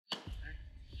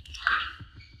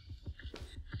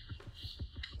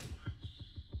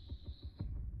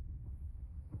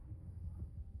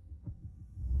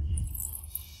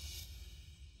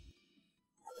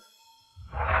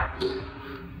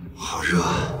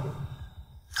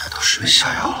被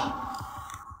下药了。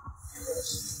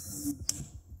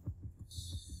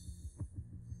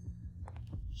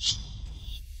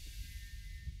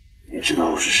你知道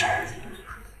我是谁？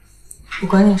不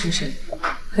管你是谁，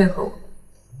配合我，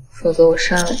否则我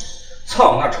杀了你！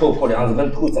操，那臭婆娘子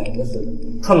跟兔崽子似的，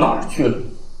他哪儿去了？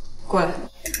过来！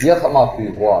别他妈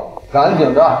废话，赶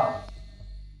紧的！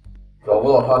找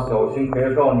不到他小心赔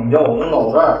少你要我的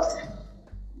脑袋！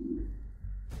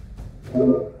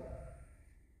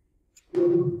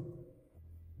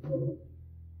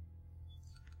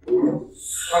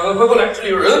大哥，快过来，这里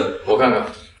有人！我看看。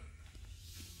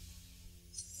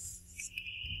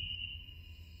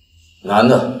男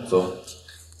的，走。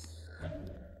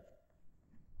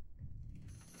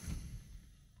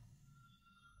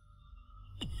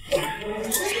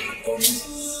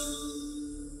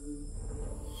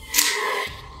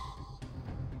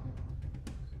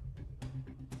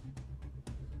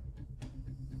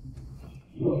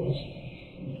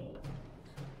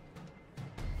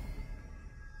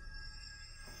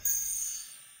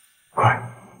快，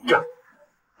这。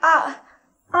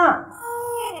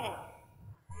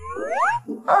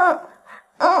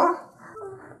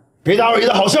别打扰你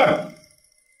的好事儿。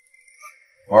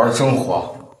玩的真花。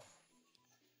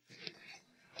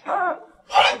好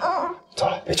了，走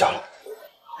了，别叫了。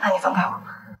那你放开我。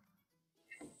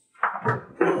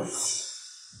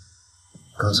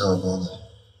刚才我帮你，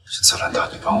这次轮到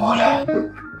你帮我了。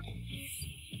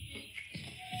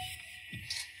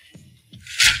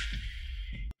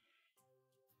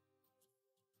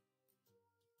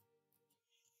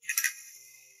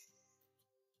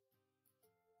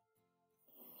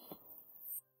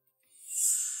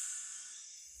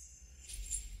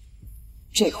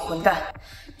这个混蛋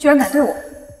居然敢对我！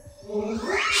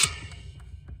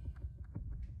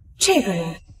这个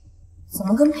人怎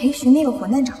么跟裴寻那个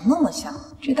混蛋长得那么像？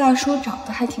这大叔长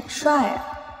得还挺帅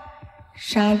啊，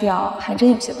杀掉还真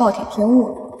有些暴殄天物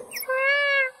呢。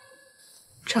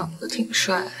长得挺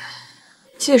帅，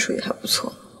技术也还不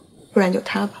错，不然就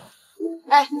他吧。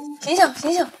哎，醒醒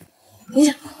醒醒醒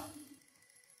醒！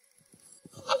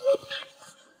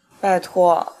拜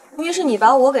托。明明是你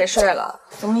把我给睡了，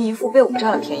怎么一副被我占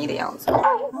了便宜的样子？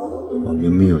我明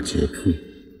明有洁癖，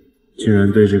竟然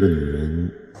被这个女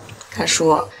人……看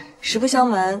叔，实不相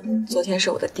瞒，昨天是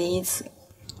我的第一次。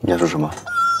你要说什么？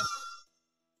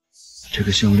这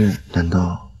个项链难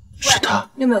道是他？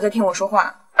你有没有在听我说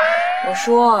话？我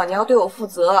说你要对我负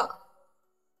责。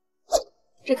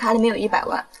这卡里面有100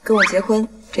万，跟我结婚，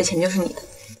这钱就是你的。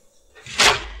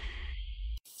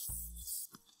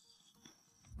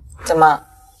怎么？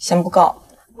嫌不够？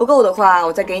不够的话，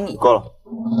我再给你。够了。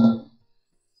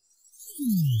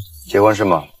结婚是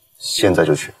吗？现在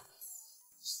就去。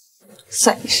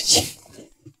算你识趣。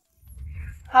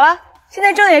好了，现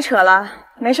在正也扯了，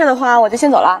没事的话我就先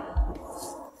走了。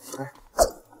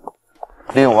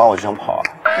利用完我就想跑啊？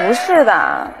不是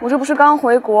的，我这不是刚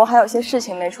回国，还有些事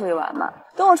情没处理完吗？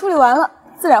等我处理完了，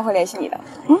自然会联系你的。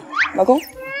老公。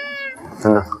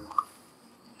等等，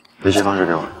联系方式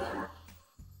给我。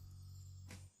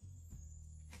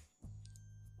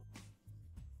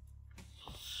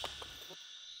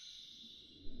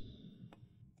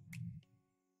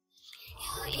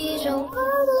一种过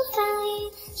度反应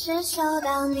是受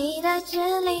到你的指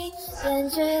令，远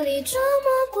距离捉摸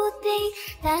不定，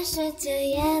但时间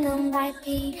也能摆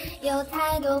平，有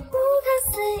太多不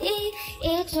可思议，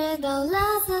一直都乐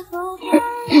此不疲。裴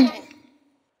爷，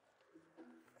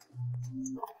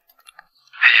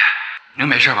您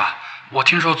没事吧？我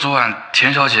听说昨晚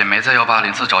田小姐没在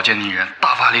1804找见您人，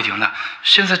大发雷霆的，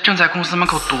现在正在公司门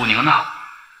口堵您呢。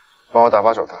帮我打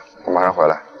发走他，我马上回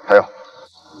来。还有，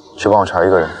去帮我查一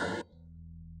个人。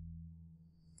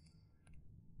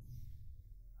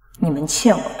你们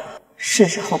欠我的，是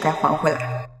时候该还回来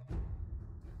了。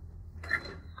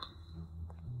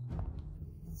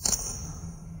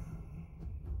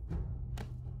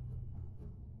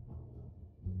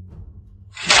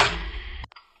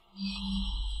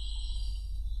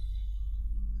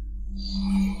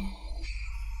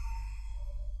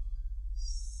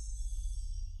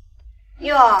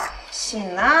哟，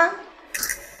醒了？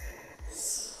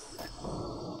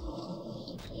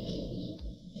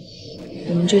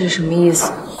你们这是什么意思？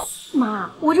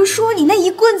妈，我就说你那一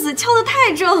棍子敲得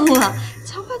太正了，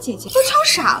瞧把姐姐都敲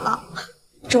傻了。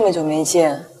这么久没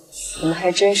见，你们还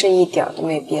真是一点都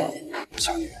没变。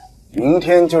小女，明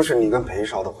天就是你跟裴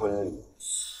少的婚礼，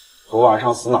昨晚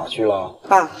上死哪去了？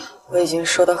爸，我已经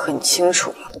说得很清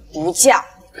楚了，不嫁。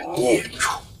个孽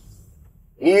畜！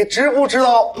你知不知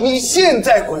道，你现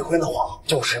在鬼混的话，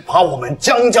就是把我们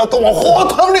江家都往火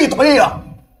塘里推呀！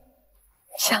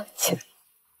想起来，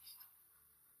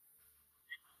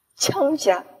江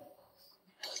家，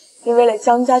你为了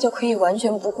江家就可以完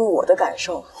全不顾我的感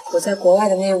受？我在国外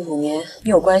的那5年，你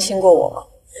有关心过我吗？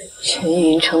全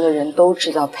云城的人都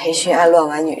知道裴勋爱乱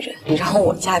玩女人，你让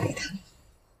我嫁给他，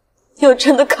你有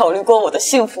真的考虑过我的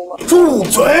幸福吗？住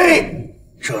嘴！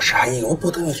这事还由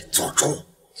不得你做主。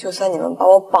就算你们把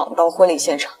我绑到婚礼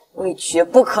现场，我也绝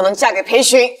不可能嫁给裴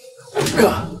勋。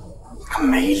个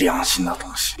没良心的东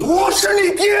西！我是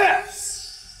你爹，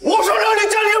我说让你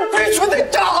家里人必须得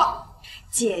炸。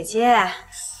姐姐，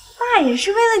爸也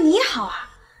是为了你好啊。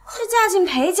这嫁进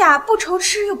裴家，不愁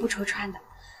吃又不愁穿的，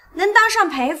能当上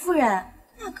裴夫人，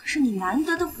那可是你难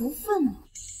得的福分呢。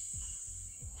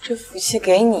这福气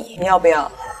给你，你要不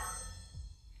要？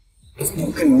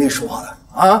我跟你妹说话的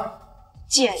啊！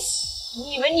贱，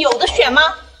你以为你有的选吗？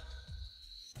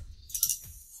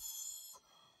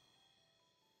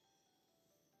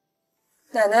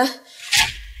奶奶，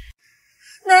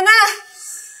奶奶，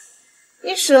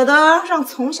你舍得让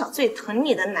从小最疼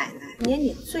你的奶奶连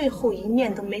你最后一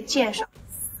面都没见上，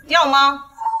死掉吗？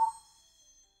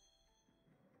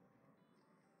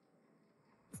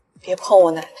别碰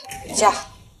我奶奶，嫁！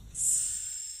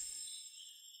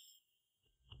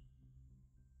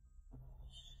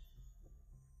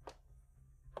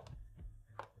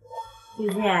姐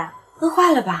姐，喝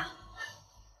坏了吧？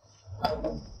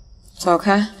走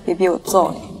开，别逼我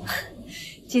揍你！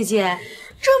姐姐，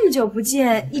这么久不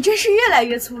见，你真是越来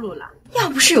越粗鲁了。要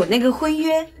不是有那个婚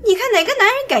约，你看哪个男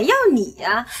人敢要你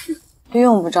呀？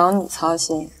用不着你操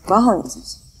心，管好你自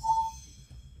己。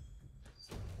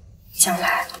将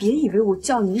来别以为我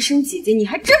叫你一声姐姐，你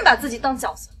还真把自己当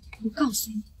角色。我告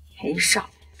诉你，裴少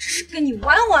只是跟你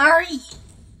玩玩而已。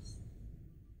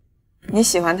你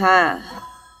喜欢他啊？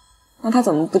那他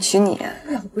怎么不娶你啊？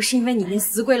要不是因为你那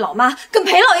死鬼老妈跟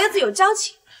裴老爷子有交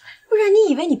情，不然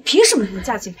你以为你凭什么能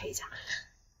嫁进裴家？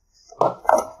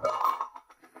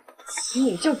你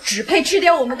也就只配吃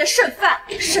点我们的剩饭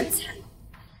剩菜。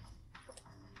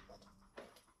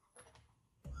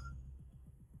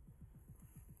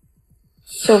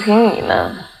就凭你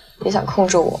们也想控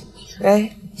制我？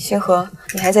喂，星河，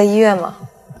你还在医院吗？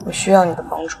我需要你的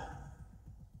帮助。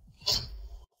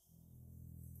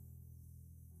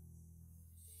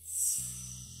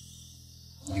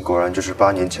你果然就是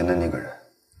8年前的那个人。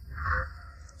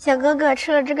小哥哥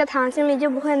吃了这个糖，心里就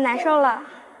不会难受了。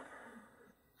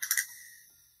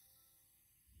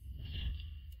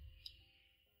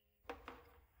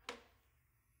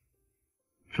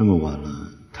这么晚了，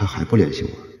他还不联系我？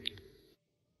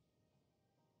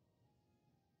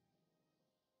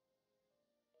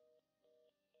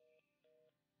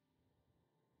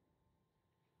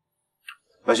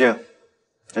白杏，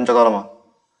人找到了吗？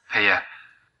裴爷，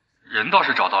人倒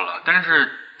是找到了，但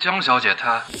是江小姐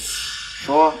她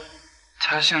说，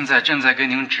她现在正在跟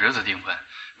您侄子订婚，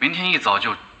明天一早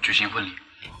就举行婚礼。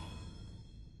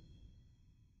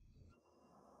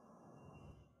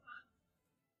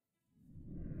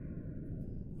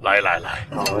来，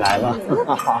我来了，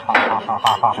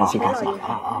开心，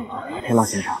裴老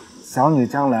先生，小女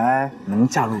将来能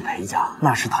嫁入裴家，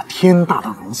那是她天大的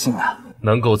荣幸啊！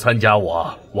能够参加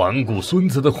我顽固孙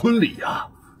子的婚礼呀，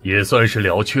也算是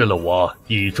了却了我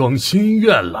一桩心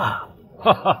愿了。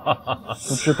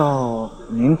不知道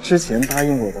您之前答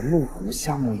应我的麓湖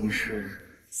项目一事，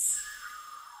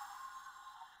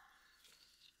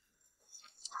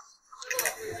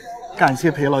感谢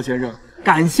裴老先生，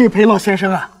感谢裴老先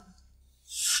生啊！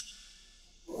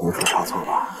无处差错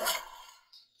吧？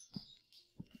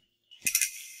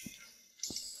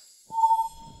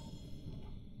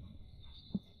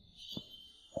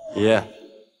爷，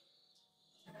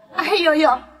哎呦呦，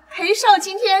裴少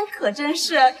今天可真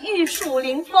是玉树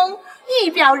临风，一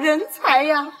表人才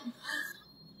呀！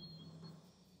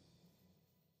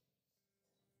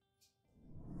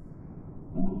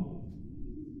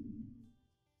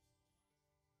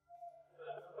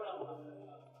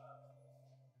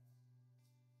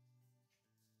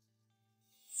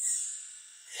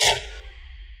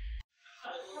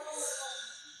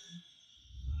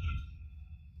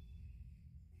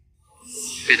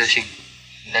别担心，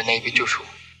奶奶一边就是我。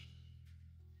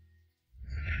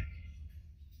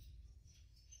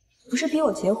不是逼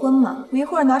我结婚吗？我一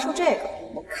会儿拿出这个，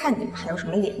我看你们还有什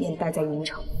么脸面待在云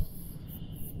城。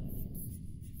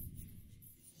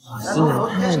新娘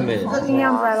太美了，新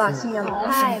娘来了，新娘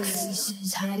太美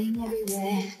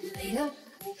了。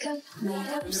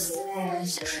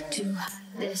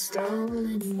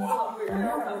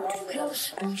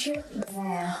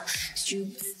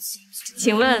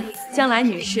请问江来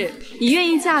女士，你愿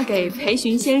意嫁给裴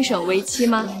寻先生为妻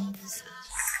吗？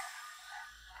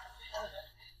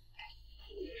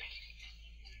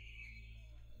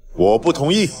我不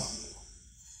同意。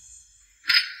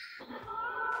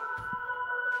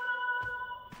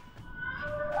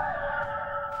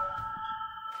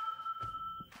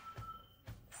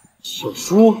小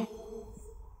叔，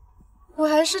我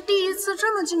还是第一次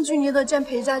这么近距离的见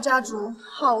裴家家主，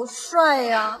好帅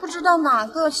呀！不知道哪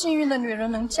个幸运的女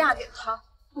人能嫁给他。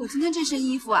我今天这身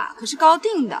衣服啊，可是高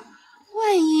定的，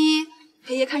万一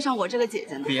裴爷看上我这个姐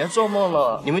姐呢？别做梦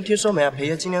了！你们听说没啊？裴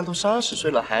爷今年都30岁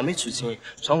了，还没娶亲。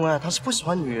传闻啊，他是不喜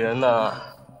欢女人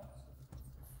的。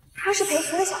他是裴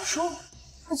婷的小叔，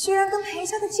我居然跟裴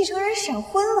家的继承人闪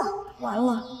婚了，完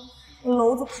了，我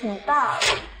篓子捅大了。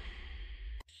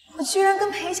我居然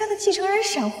跟裴家的继承人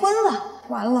闪婚了，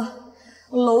完了，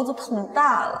我篓子捅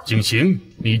大了。景行，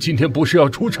你今天不是要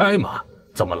出差吗？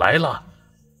怎么来了？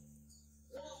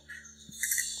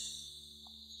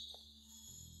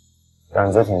胆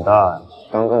子挺大呀，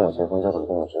刚跟我结婚就敢跟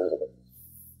我争这个。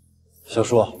小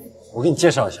叔，我给你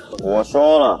介绍一下。我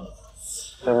说了，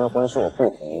这门婚事我不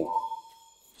同意。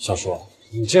小叔，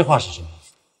你这话是什么意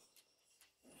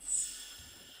思？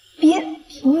别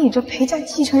凭你这裴家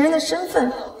继承人的身份，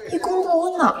一公布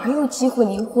我哪还有机会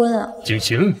离婚啊？景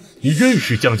行，你认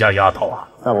识江家丫头啊？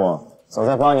大伯，早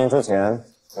在8年之前，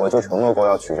我就承诺过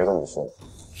要娶这个女婿。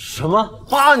什么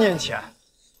？8年前？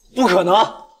不可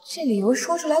能！这理由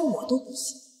说出来我都不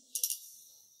信。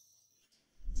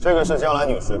这个是江来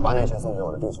女士8年前送给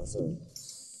我的地球信。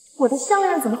我的项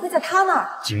链怎么会在她那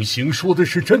儿？景行说的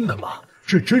是真的吗？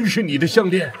这真是你的项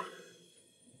链？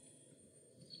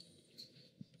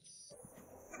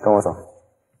跟我走。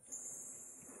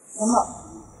很好。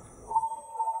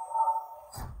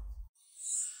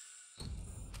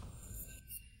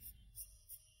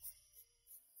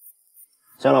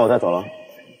将来我再走了。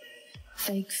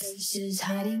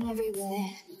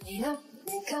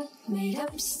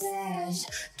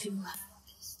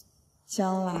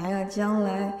将来啊将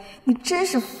来，你真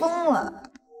是疯了！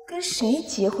跟谁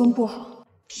结婚不好，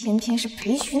偏偏是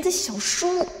裴寻的小叔。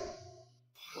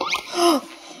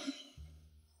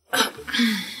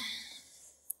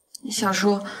小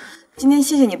叔，今天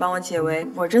谢谢你帮我解围，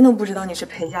我真的不知道你是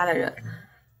裴家的人。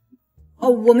哦，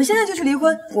我们现在就去离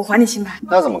婚，我还你清白。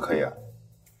那怎么可以啊？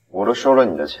我都收了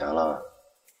你的钱了，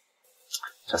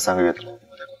这3个月的我得管。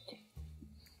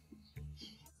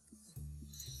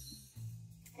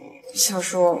小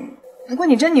叔，不过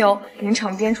你真牛，临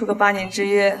场编出个8年之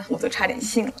约，我都差点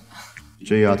信了。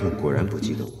这丫头果然不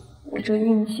记得我。我这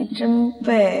运气真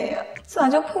背呀，咋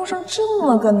就碰上这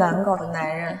么个难搞的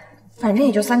男人？反正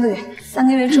也就3个月，3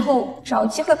个月之后找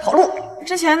机会跑路。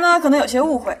之前呢，可能有些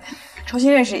误会，重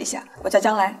新认识一下。我叫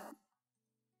江来。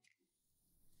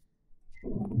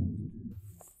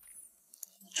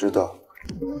知道。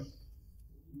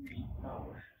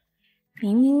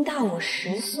明明大我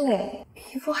10岁，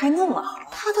皮肤还那么好，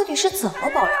他到底是怎么保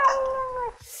养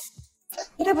的？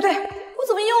不对不对，我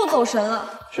怎么又走神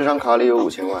了？这张卡里有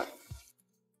5000万，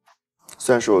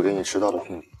算是我给你迟到的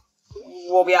聘礼。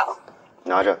我不要，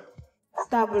拿着。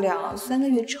大不了3个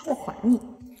月之后还你。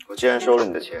我既然收了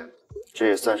你的钱，这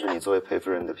也算是你作为裴夫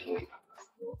人的聘礼吧。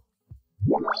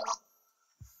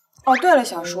哦，对了，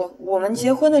小叔，我们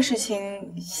结婚的事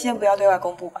情先不要对外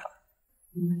公布吧。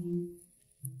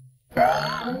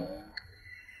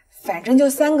反正就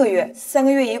3个月，3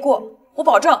个月一过，我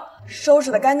保证收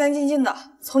拾的干干净净的，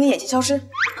从你眼前消失。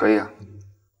可以啊，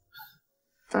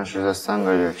但是在3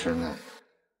个月之内，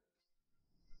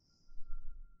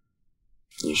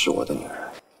你是我的女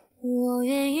人。我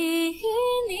愿意与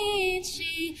你一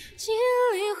起经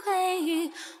历回忆，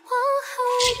往后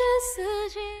的四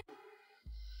季。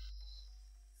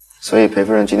所以裴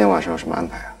夫人今天晚上有什么安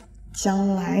排啊？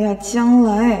将来呀将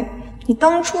来，你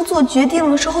当初做决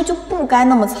定的时候就不该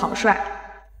那么草率。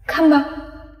看吧，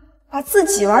把自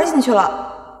己玩进去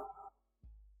了。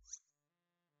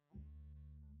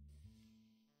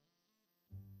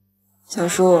小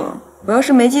叔，我要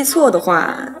是没记错的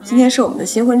话，今天是我们的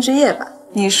新婚之夜吧？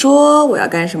你说我要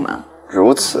干什么？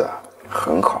如此啊，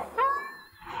很好。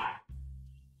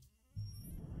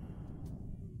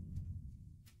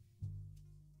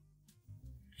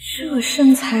这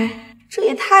身材，这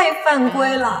也太犯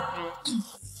规了。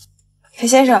裴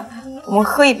先生，我们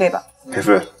喝一杯吧。裴夫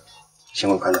人，新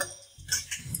婚快乐。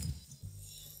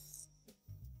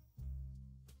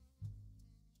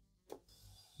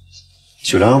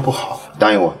酒量又不好，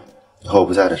答应我，以后我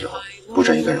不在的时候，不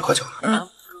准一个人喝酒了。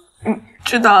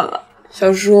知道了。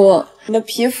小叔，你的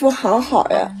皮肤好好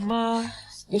呀，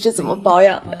你是怎么保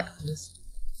养的？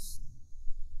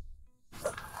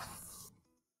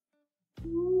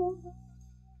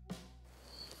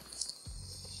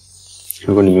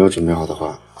如果你没有准备好的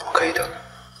话，我可以等。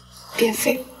别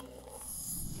废话。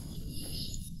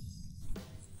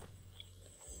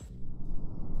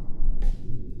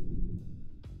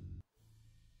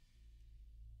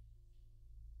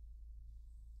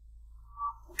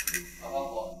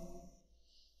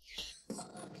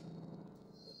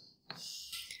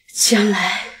将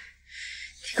来，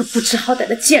你个不知好歹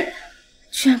的贱人，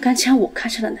居然敢抢我看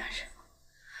上的男人，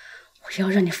我要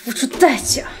让你付出代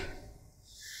价！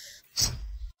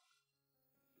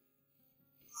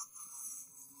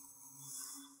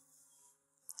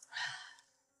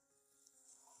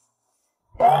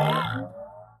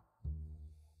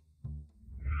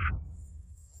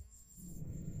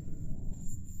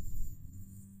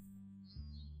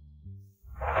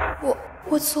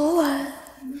我昨晚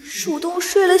主动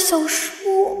睡了小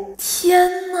叔，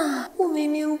天哪！我明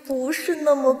明不是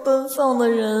那么奔放的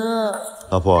人啊！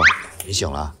老婆，你醒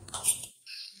了？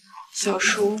小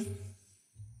叔，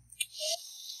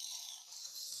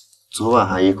昨晚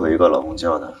还一口一个老公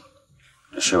叫的，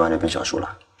睡完就变小叔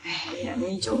了。哎呀，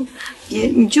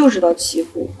你就知道欺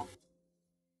负我。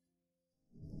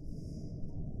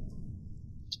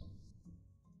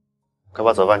快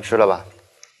把早饭吃了吧。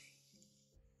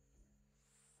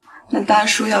那大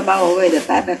叔要把我喂得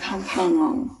白白胖胖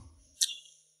哦。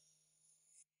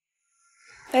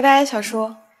拜拜，小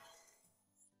叔。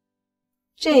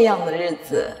这样的日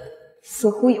子似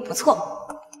乎也不错。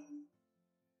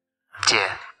姐，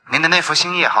您的那副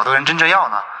新叶好多人争着要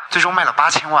呢，最终卖了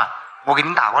8000万，我给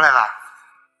您打过来了。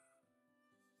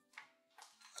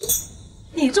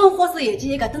你这种货色野鸡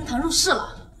也敢登堂入室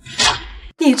了？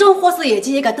你这种货色野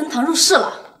鸡也敢登堂入室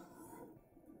了？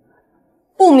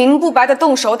不明不白的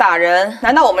动手打人，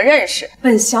难道我们认识？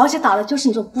本小姐打的就是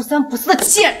你这种不三不四的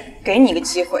贱人。给你个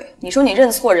机会，你说你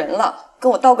认错人了，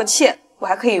跟我道个歉，我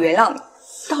还可以原谅你。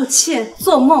道歉？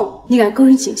做梦！你敢勾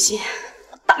引锦溪，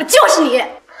打的就是你！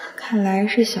看来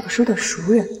是小叔的熟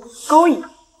人。勾引？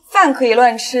饭可以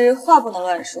乱吃，话不能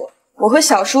乱说。我和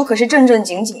小叔可是正正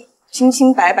经经、清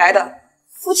清白白的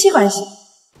夫妻关系。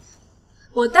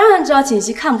我当然知道锦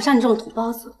溪看不上你这种土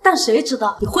包子，但谁知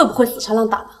道你会不会死缠烂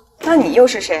打的？那你又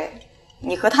是谁？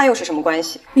你和他又是什么关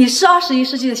系？你是21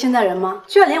世纪的现代人吗？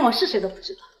居然连我是谁都不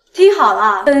知道！听好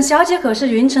了，本小姐可是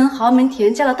云城豪门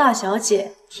田家的大小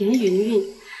姐田云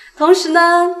云，同时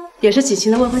呢，也是锦溪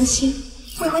的未婚妻。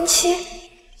未婚妻？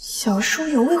小叔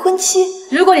有未婚妻？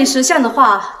如果你识相的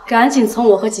话，赶紧从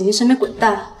我和锦溪身边滚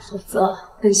蛋，否则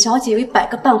本小姐有100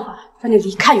个办法让你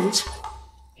离开云城。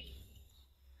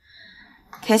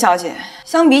田小姐，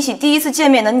相比起第一次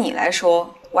见面的你来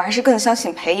说，我还是更相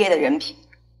信裴爷的人品。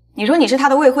你说你是他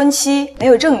的未婚妻，没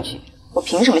有证据，我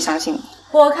凭什么相信你？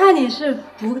我看你是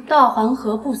不到黄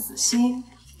河不死心，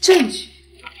证据，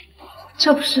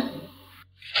这不是？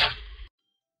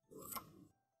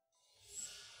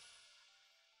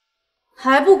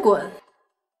还不滚！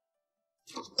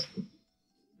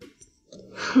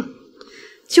哼，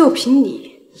就凭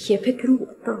你也配跟我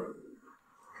斗？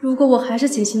如果我还是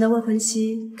锦溪的未婚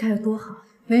妻，该有多好！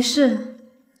没事，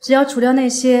只要除掉那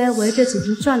些围着锦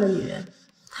溪转的女人，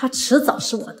她迟早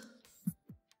是我的。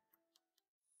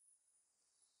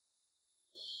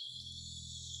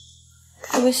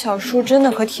这个小叔真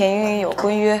的和田云云有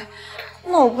婚约，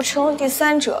那我不成了第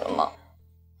三者了吗？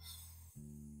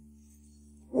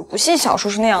我不信小叔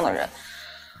是那样的人。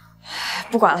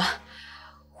不管了，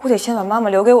我得先把妈妈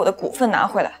留给我的股份拿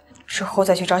回来，之后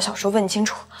再去找小叔问清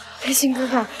楚。裴鑫哥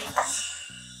哥。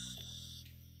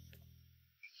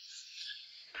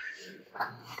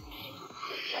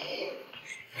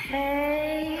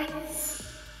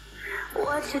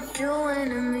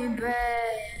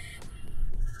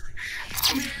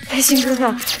裴鑫哥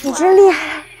哥，你真厉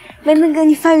害，没能给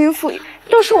你翻云覆雨，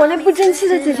都是我那不争气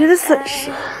的姐姐的损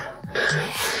失。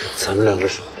咱们两个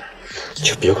说的，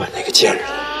就别管那个贱人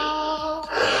了。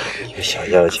你个小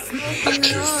妖精，可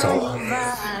真骚啊！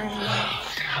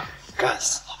干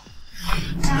死他！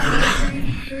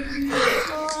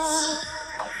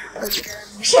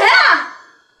谁啊？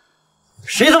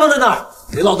谁他妈在那儿？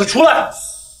给老子出来！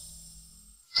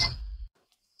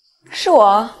是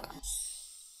我。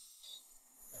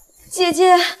姐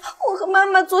姐，我和妈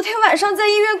妈昨天晚上在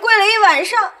医院跪了1晚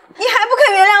上，你还不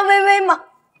肯原谅微微吗？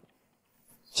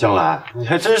江兰，你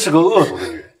还真是个恶毒的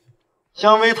女人。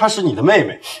江薇她是你的妹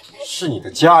妹，是你的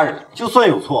家人，就算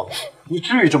有错，你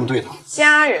至于这么对她？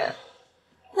家人？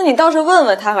那你倒是问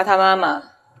问她和她妈妈，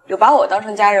有把我当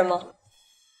成家人吗？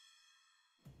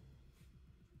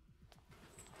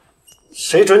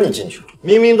谁准你进去了？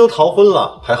明明都逃婚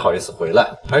了，还好意思回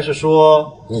来？还是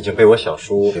说你已经被我小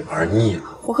叔给玩腻了？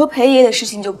我和裴爷的事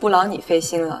情就不劳你费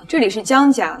心了。这里是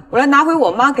江家，我来拿回我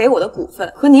妈给我的股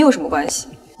份，和你有什么关系？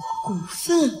股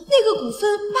份？那个股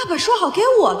份爸爸说好给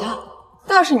我的。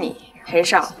倒是你，裴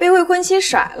少被未婚妻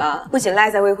甩了，不仅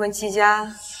赖在未婚妻家，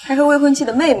还和未婚妻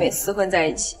的妹妹厮混在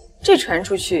一起。这传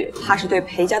出去，怕是对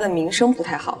裴家的名声不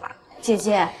太好吧？姐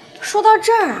姐，说到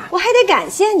这儿啊，我还得感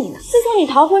谢你呢。自从你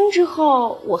逃婚之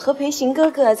后，我和裴寻哥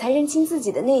哥才认清自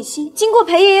己的内心。经过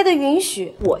裴爷爷的允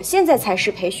许，我现在才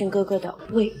是裴寻哥哥的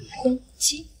未婚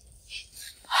妻。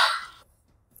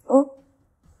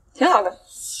挺好的。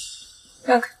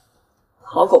看看，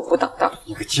好狗不挡道。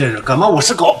你个贱人，敢骂我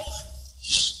是狗？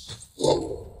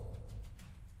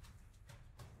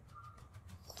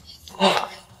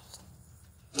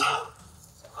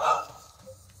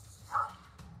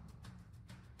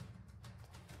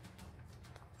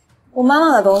我妈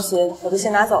妈的东西我就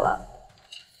先拿走了。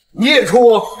孽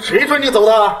畜，谁准你走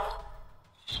的？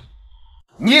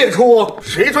孽畜，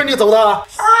谁准你走的？啊！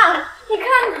你看，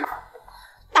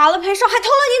打了裴少，还偷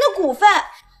了您的股份。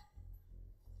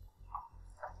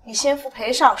你先扶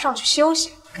裴少上去休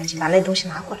息，赶紧把那东西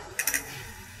拿过来。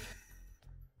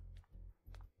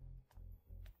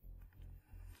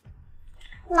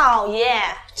老爷，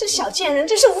这小贱人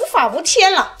真是无法无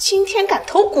天了，今天敢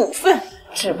偷股份，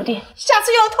指不定下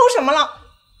次又要偷什么了。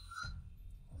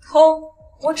偷？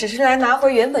我只是来拿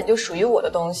回原本就属于我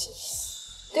的东西，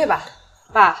对吧，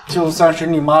爸？就算是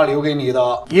你妈留给你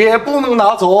的，也不能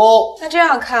拿走。那这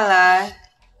样看来，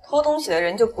偷东西的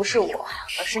人就不是我，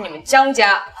而是你们江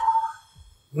家。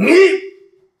你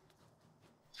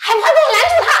还不快给我拦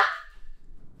住他！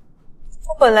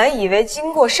我本来以为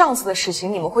经过上次的事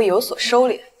情，你们会有所收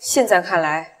敛，现在看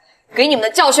来，给你们的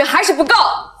教训还是不够。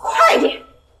快点，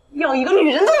要一个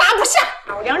女人都拿不下，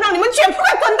老娘让你们卷铺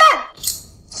盖滚蛋！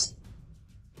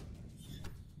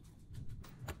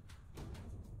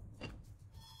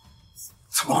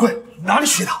怎么会？哪里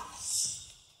学的？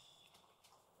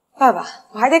爸爸，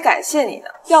我还得感谢你呢。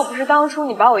要不是当初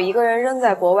你把我一个人扔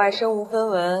在国外，身无分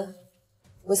文，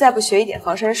我再不学一点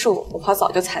防身术，我怕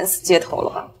早就惨死街头了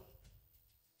吧。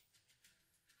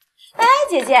哎，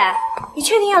姐姐，你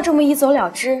确定要这么一走了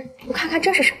之？我看看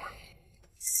这是什么？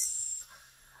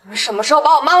你们什么时候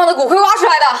把我妈妈的骨灰挖出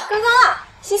来的？刚刚啊，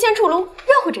新鲜出炉，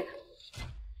热乎着呢。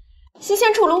新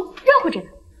鲜出炉，热乎着呢。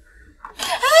哎，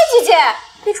姐姐，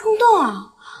别冲动啊！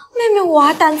妹妹我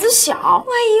啊胆子小，万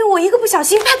一我一个不小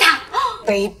心，怕她。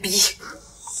卑鄙！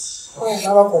关于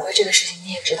妈妈骨灰这个事情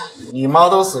你也知道。你妈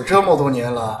都死这么多年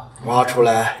了，挖出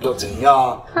来又怎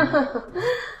样？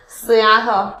死丫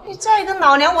头，你再跟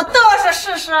老娘我嘚瑟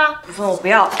试试啊！股份我不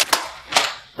要了，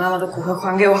妈妈的骨灰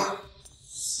还给我。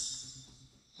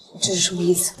这是什么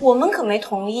意思？我们可没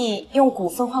同意用股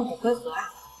份换骨灰盒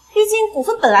啊，毕竟股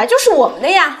份本来就是我们的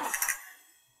呀。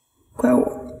怪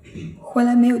我回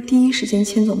来没有第一时间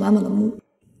迁走妈妈的墓，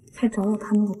还着了他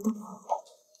们的道。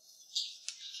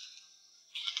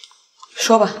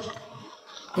说吧，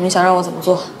你们想让我怎么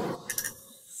做？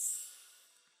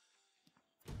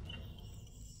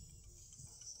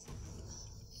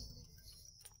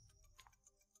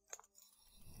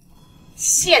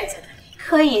现在的你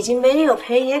可已经没有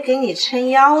裴爷给你撑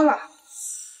腰了，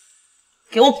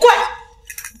给我跪！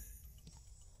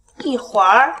一会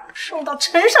儿送到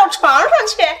陈少床上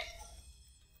去。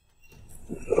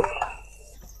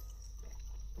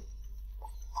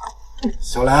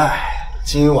小来，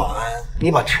今晚你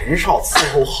把陈少伺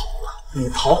候好了，你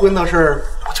逃婚的事儿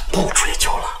我就不追究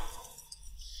了。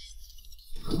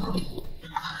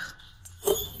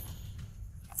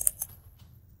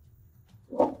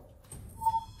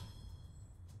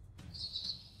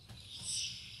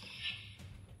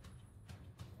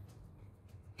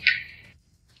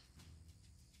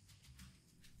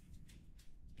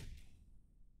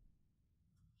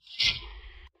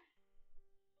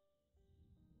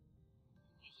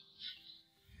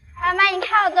妈妈，你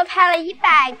看我都拍了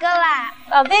100个啦！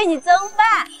宝贝，你真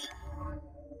棒！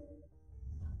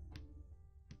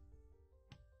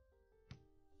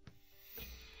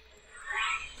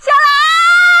小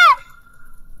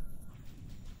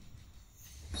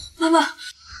兰，妈妈，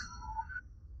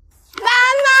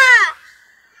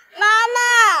妈妈，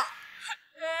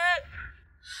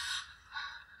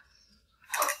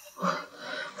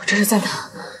我这是在哪？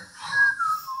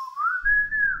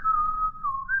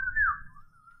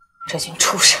这群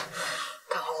畜生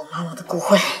干了我妈妈的骨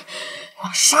灰，我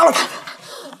要杀了他们！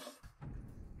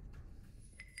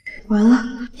完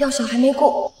了，药效还没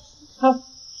过。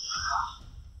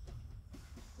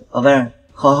宝贝儿，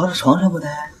好好的床上不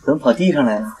待，怎么跑地上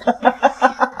来了？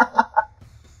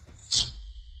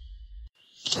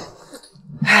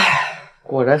唉，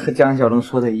果然和江小龙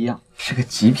说的一样，是个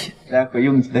极品，待会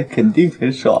用起来肯定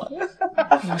很爽。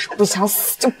你要是不想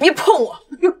死，就别碰我。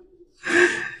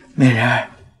美人儿，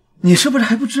你是不是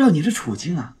还不知道你的处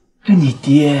境啊？这你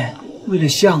爹为了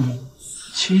项目，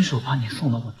亲手把你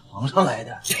送到我床上来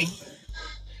的。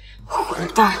混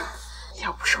蛋！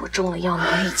要不是我中了药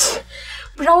没力气，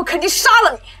不然我肯定杀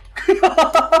了你。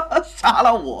杀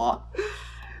了我！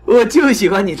我就喜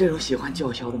欢你这种喜欢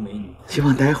叫嚣的美女，希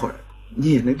望待会儿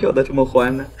你也能叫得这么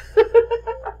欢呢。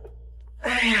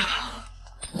哎呀，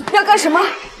要干什么？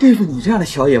对付你这样的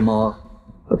小野猫，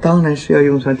我当然是要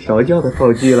用上调教的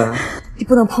道具了。你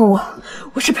不能碰我，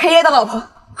我是裴爷的老婆。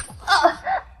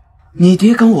你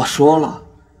爹跟我说了，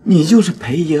你就是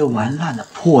裴爷玩烂的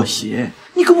破鞋，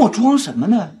你跟我装什么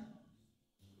呢？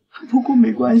不过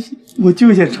没关系，我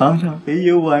就想尝尝裴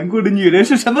爷玩过的女人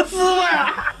是什么滋味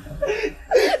啊！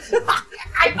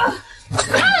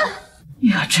你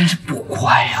呀，真是不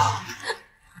乖呀！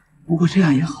不过这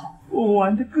样也好，我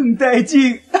玩得更带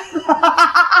劲。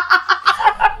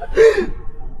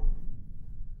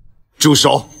住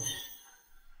手！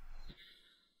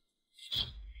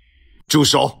住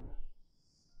手！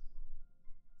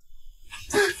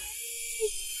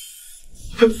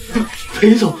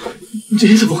裴总，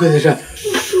这怎么会在这儿？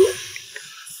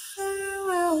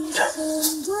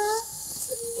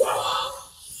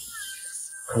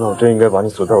看来我真应该把你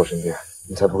锁在我身边，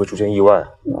你才不会出现意外。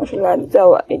要是来的再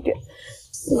晚一点，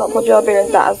你老婆就要被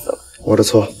人打死了。我的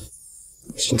错，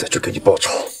现在就给你报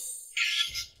仇。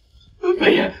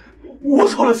裴爷，我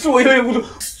错了，是我有眼无珠，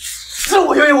是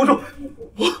我有眼无珠。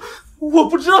我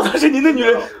不知道她是您的女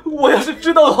人，我要是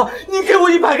知道的话，您给我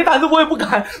100个胆子我也不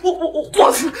敢。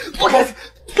我死，我该死，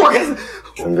我该死。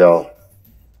陈彪，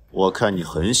我看你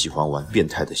很喜欢玩变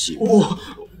态的戏。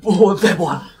我再不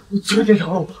玩了，求您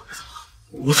饶了我，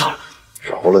我错了。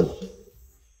饶了你？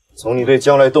从你对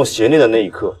将来动邪念的那一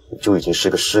刻，你就已经是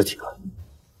个尸体了。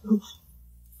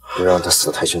别让他死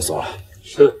得太轻松了。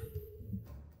是。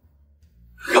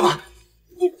干嘛？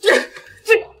你这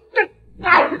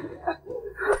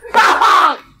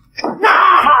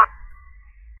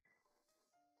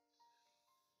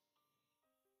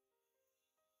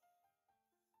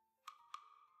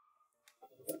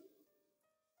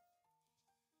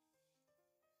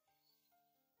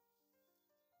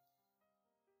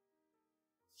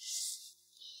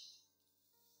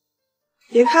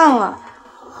别看了，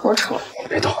好丑。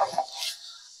别动，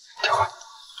听话，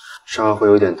伤害会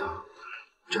有点疼。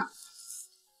这样，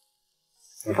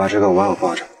你把这个玩偶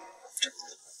抱着。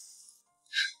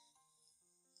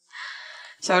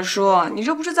小叔，你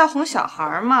这不是在哄小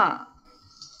孩吗？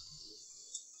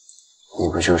你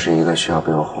不就是一个需要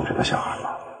被我哄着的小孩吗？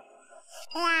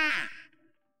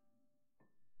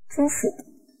真是的，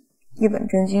一本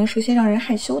正经说些让人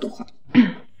害羞的话。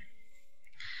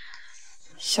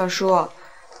小叔，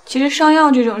其实上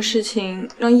药这种事情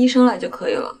让医生来就可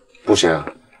以了。不行，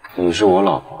你是我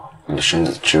老婆，你的身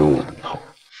子只有我能碰。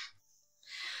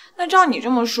那照你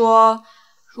这么说，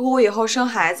如果我以后生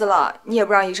孩子了，你也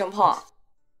不让医生碰？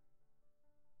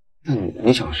那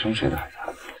你想生谁的孩子？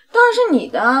当然是你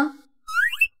的。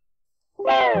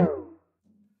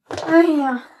哎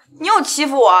呀，你又欺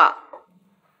负我！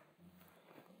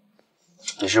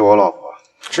你是我老婆，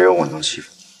只有我能欺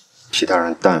负你，其他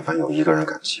人但凡有一个人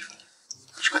敢欺负你，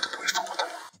一个都不会放过他。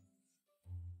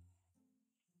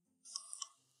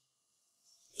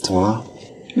怎么了？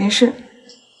没事，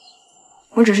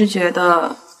我只是觉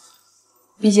得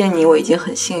遇见你我已经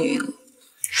很幸运了。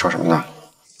说什么呢？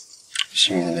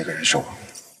幸运的那个人是我。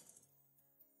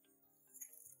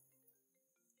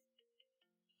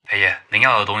裴爷，您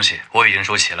要的东西我已经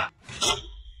收齐了。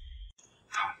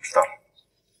好，知道了。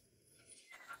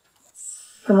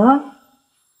怎么了？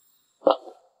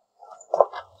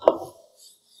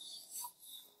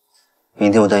明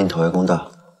天我带你讨回公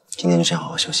道，今天就先好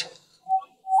好休息。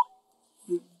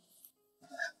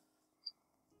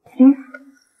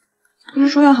不是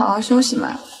说要好好休息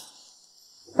吗？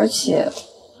而且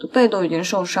我的背都已经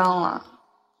受伤了。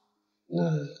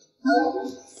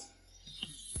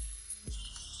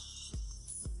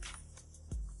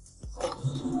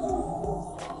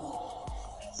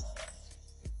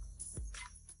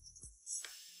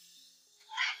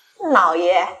老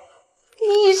爷，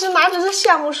你一直拿着这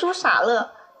项目书傻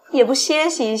乐，也不歇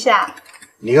息一下？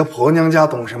你个婆娘家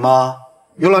懂什么？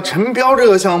有了陈彪这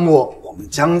个项目，我们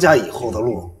江家以后的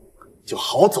路就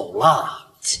好走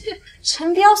了。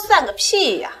陈彪算个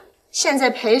屁呀！现在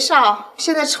裴少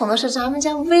现在宠的是咱们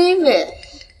家薇薇，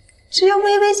只要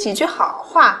薇薇几句好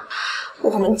话，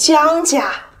我们江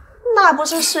家那不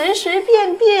是随随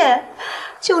便便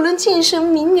就能晋升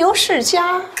名流世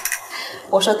家？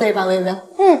我说对吧，薇薇？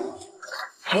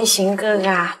裴行哥哥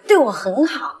啊，对我很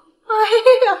好。哎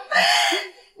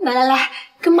呀，来，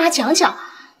跟妈讲讲，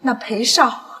那裴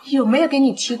少有没有给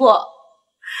你提过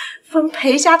分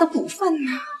裴家的股份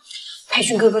呢？裴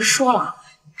勋哥哥说了，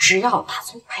只要他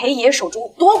从裴爷手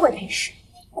中夺回裴氏，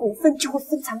股份就会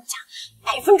分咱们家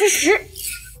10%。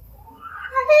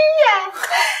呀，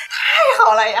太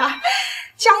好了呀！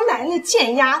将来那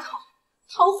贱丫头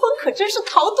逃婚可真是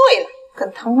逃对了，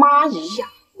跟她妈一样，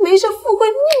没这富贵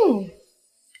命运。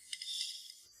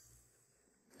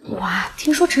哇，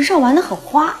听说陈少玩得很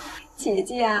花，姐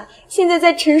姐啊，现在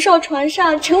在陈少船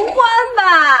上承欢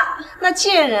吧？那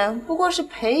贱人不过是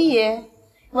裴爷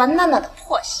玩娜娜的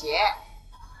破鞋，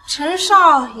陈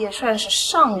少也算是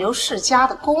上流世家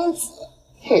的公子，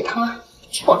配他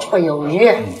绰绰有余。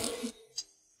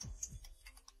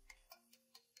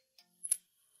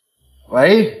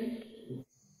喂，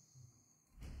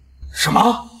什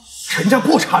么？陈家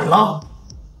破产了？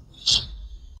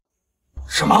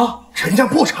什么？陈家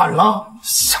破产了？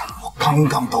想我刚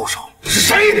刚到手，是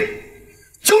谁？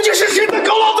究竟是谁在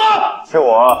搞老子？是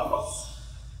我。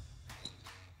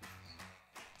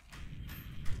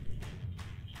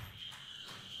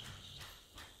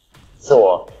是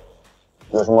我。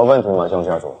有什么问题吗，江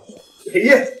家主？裴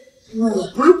爷，我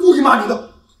不是故意骂你的，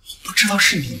我不知道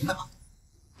是您的。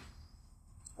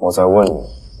我在问你，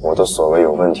我的所谓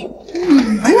有问题吗？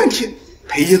没问题，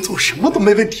裴爷做什么都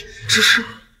没问题，只是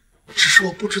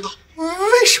我不知道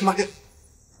为什么呀。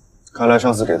看来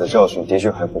上次给的教训的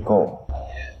确还不够。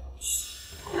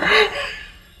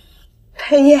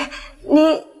裴爷，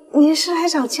你是来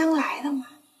找将来的吗？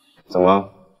怎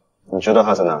么？你知道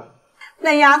他在哪儿？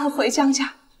那丫头回江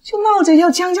家就闹着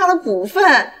要江家的股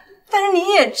份，但是你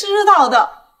也知道的，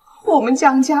我们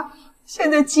江家现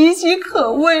在岌岌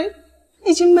可危，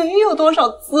已经没有多少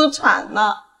资产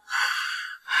了。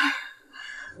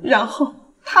然后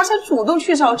他才主动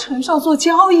去找陈少做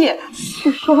交易，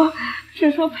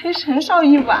据说陪陈少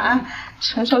一晚，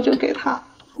陈少就给他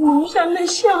留下那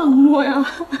项目呀。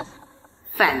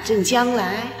反正将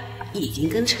来已经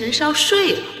跟陈少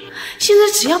睡了，现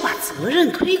在只要把责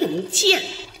任推给那贱人，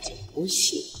不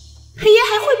信裴爷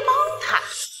还会帮他。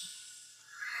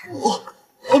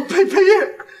裴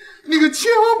爷，你可千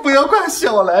万不要怪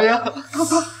小来呀，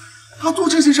他做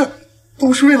这些事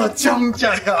都是为了江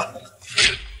家呀。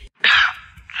但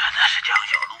是江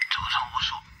小龙这个跟我说，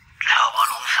只要把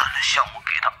龙山的项目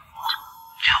给他，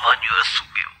就把女儿送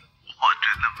给我。我真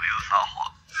的没有撒谎，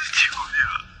求你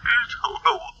了，别饶了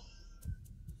我。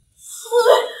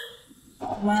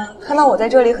妈，看到我在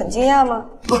这里很惊讶吗？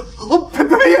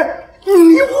裴爷，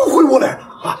你误会我了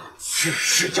啊！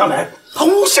是将来他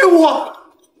诬陷我，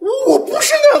我不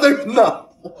是那样的人呐。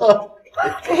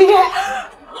裴爷，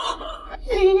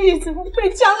你怎么被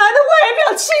将来的外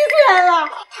表欺骗了？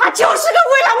他就是个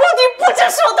为了目的不择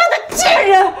手段的贱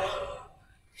人，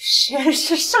先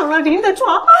是上了您的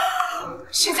床，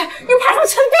现在又爬上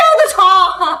陈彪的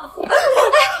床。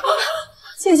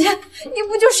姐姐，你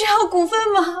不就是要股份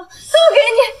吗？都给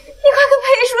你，你快跟裴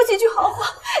爷说几句好话，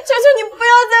求求你不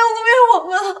要再污蔑我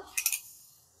们了。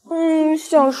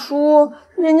小叔，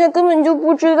人家根本就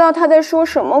不知道他在说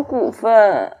什么股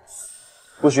份。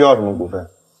不需要什么股份，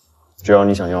只要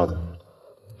你想要的，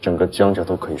整个江家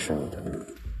都可以是你的。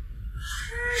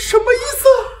什么意思？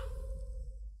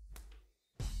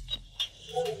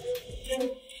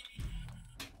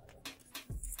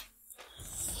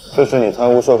这是你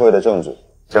贪污受贿的证据，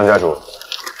江家主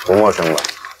不陌生吧？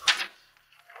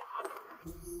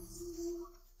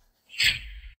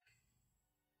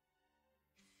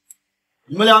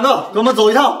你们两个跟我们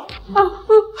走一趟。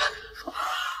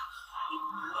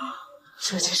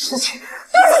这件事情都是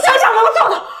江小龙做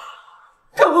的，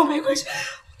跟我没关系，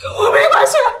跟我没关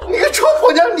系。你个臭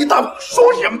婆娘，你大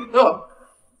说什么呢？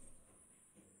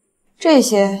这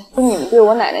些是你们对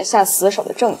我奶奶下死手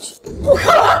的证据。不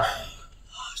可能！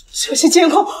这些监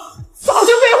控早就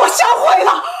被我销毁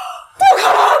了，不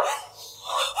可能！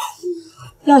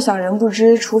要想人不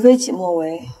知，除非己莫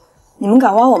为。你们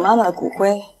敢挖我妈妈的骨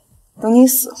灰，等你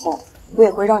死后，我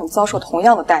也会让你遭受同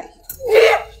样的待遇。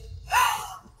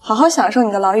好好享受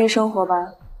你的牢狱生活吧。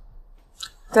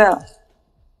对了，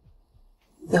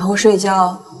以后睡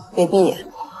觉别闭眼。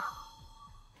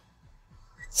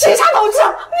警察同志，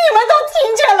你们都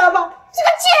听见了吧？这个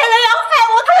贱人要害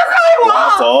我，他要害我！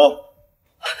走。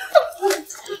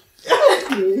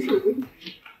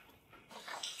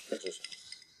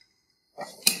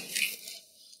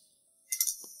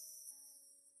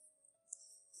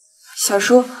小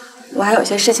叔，我还有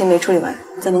些事情没处理完，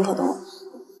在门口等我。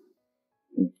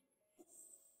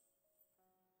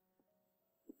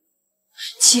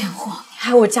贱货，你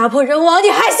害我家破人亡，你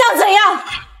还想怎样？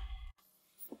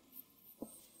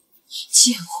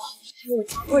贱货，你害我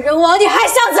家破人亡，你还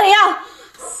想怎样？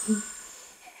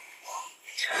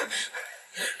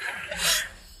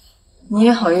你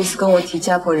也好意思跟我提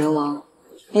家破人亡？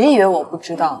别以为我不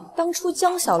知道，当初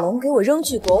江小龙给我扔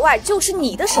去国外，就是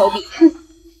你的手笔。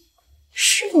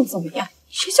是又怎么样？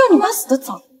谁叫你妈死得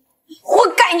早，活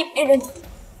该你没人疼。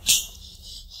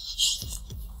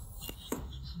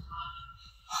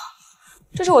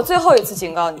这是我最后一次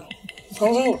警告你，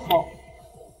从今以后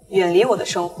远离我的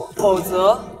生活，否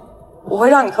则我会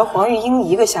让你和黄玉英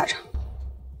一个下场。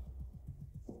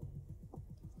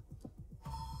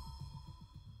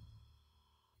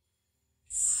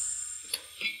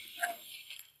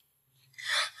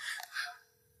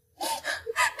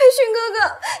培训哥哥，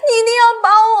你一定要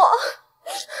帮我！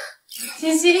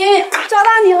欣欣，找到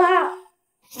你了！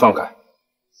放开！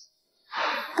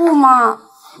不嘛，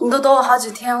你都等我好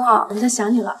几天了，我在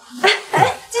想你了。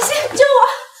欣欣，救我！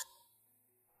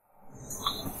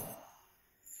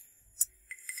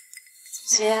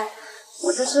欣欣，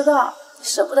我就知道你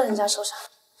舍不得人家受伤，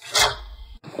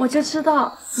我就知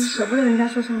道你舍不得人家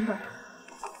受伤的。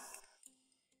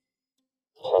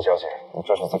田小姐，你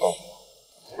这是在干什么？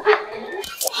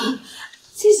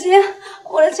欣欣，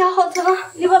我的脚好疼，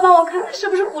你快帮我看是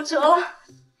不是骨折了？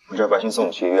我叫白欣送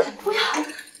你去医院。不要，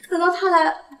等到他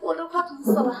来，我都快疼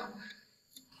死了。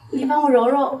你帮我揉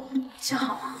揉就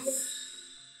好了，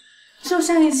就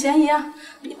像以前一样，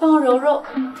你帮我揉揉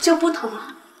就不疼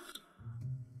了。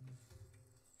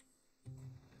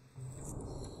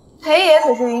裴爷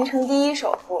可是云城第一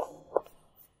首富，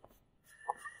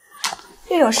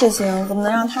这种事情怎么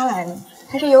能让他来呢？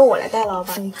还是由我来代劳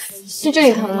吧。是这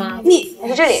里疼吗？你还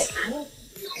是这里？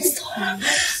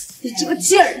你这个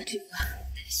贱人！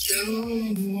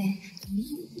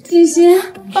欣欣，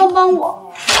帮帮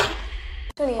我！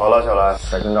这里好了，小兰，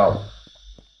该跟到了。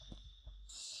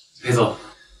裴总，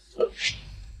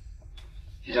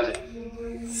田小姐，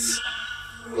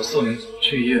我送您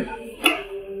去医院吧。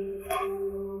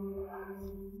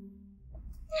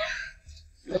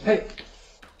嘿。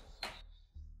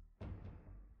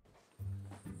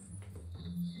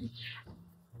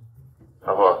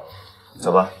老婆，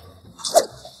走吧。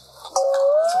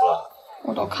怎么了？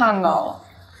我都看到了。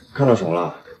看到什么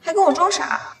了？还跟我装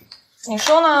傻？你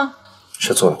说呢？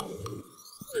吃醋了。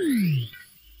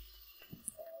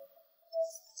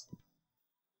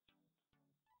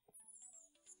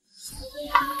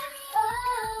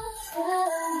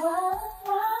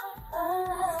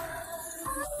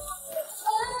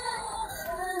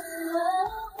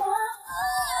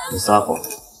你撒谎。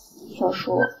小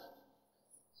叔，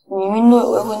你明明都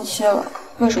有未婚妻了，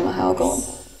为什么还要跟我？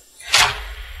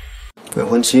未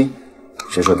婚妻？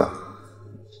谁说的？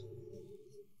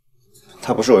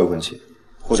她不是未婚妻，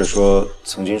或者说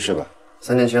曾经是吧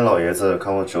？3年前老爷子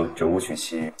看我久无娶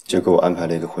妻，就给我安排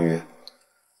了一个婚约。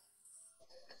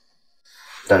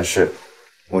但是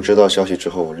我知道消息之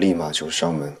后，我立马就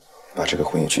上门把这个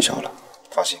婚约取消了。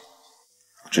放心，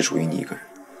我只属于你一个人。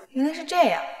原来是这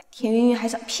样，田云云还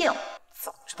想骗我，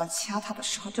早知道掐她的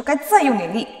时候就该再用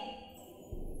点力。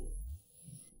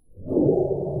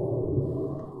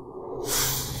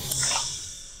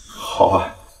好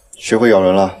啊，学会咬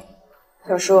人了。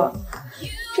小叔，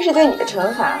这是对你的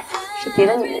惩罚，是别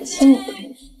的女人亲你的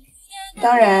惩罚。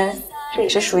当然，这也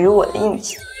是属于我的印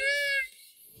记。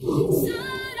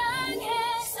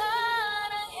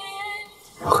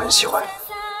我很喜欢。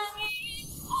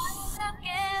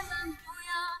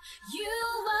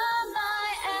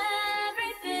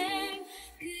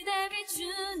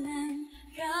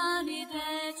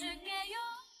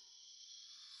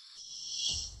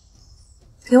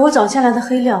给我找下来的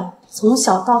黑料，从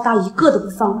小到大一个都不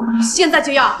放过，现在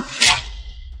就要！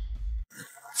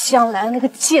将来那个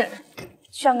贱人，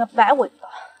像个白尾巴！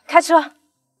开车！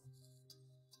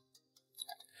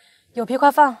有皮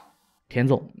快放！田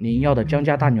总，您要的江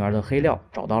家大女儿的黑料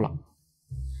找到了，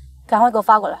赶快给我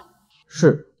发过来。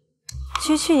是。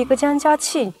区区一个江家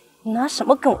气，你拿什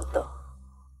么跟我斗？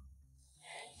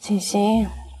锦行，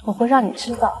我会让你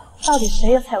知道，到底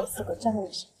谁才有资格站在你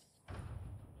身边。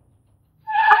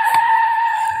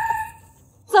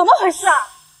怎么回事啊？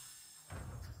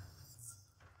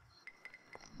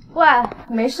喂，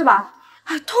没事吧？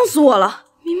啊，痛死我了！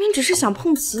明明只是想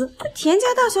碰瓷，这田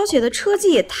家大小姐的车技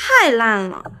也太烂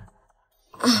了。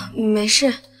啊，没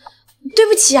事，对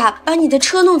不起啊，把你的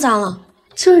车弄脏了。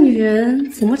这女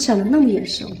人怎么长得那么眼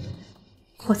熟？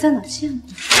我在哪见过？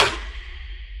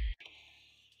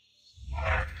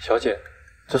小姐，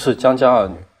这是江家二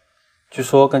女，据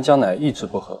说跟江乃一直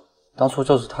不和。当初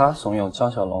就是他怂恿江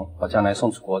小龙把江来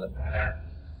送出国的。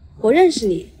我认识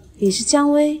你，你是江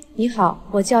薇。你好，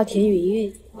我叫田云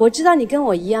云。我知道你跟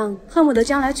我一样，恨不得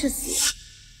将来去死。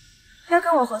要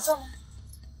跟我合作吗？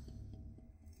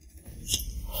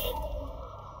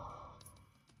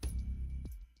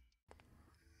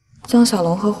江小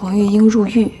龙和黄月英入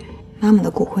狱，妈妈的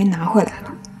骨灰拿回来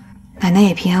了，奶奶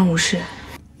也平安无事，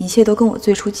一切都跟我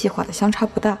最初计划的相差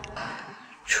不大。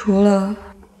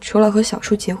除了和小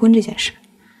叔结婚这件事。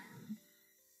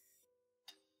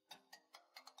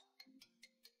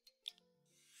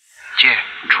姐，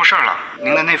出事了，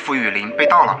您的内附雨林被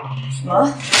盗了。什么？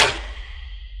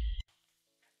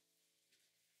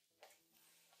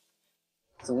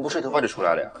怎么不吹头发就出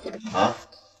来了呀？啊？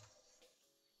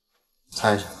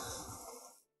擦一下。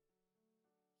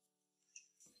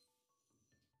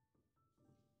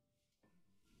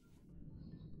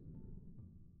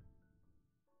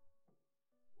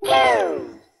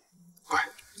快，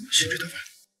先吹头发。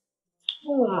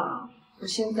哇，我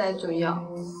现在就要。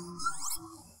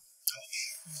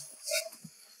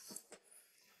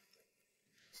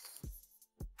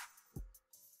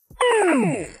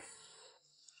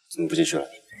怎么不进去了？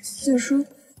小叔，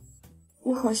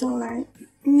我好像来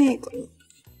那个了，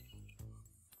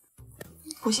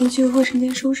我先去卫生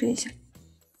间收拾一下。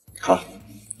好，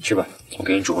你去吧，我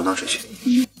给你煮红糖水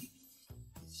去。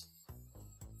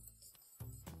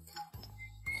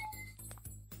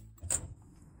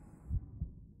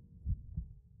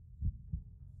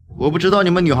我不知道你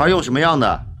们女孩用什么样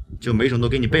的，就每种都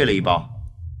给你备了一包。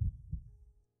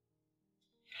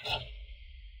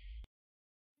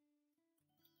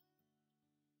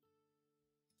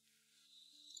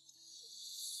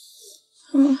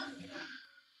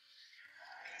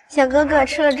小哥哥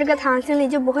吃了这个糖，心里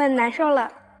就不会难受了。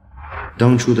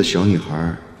当初的小女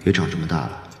孩也长这么大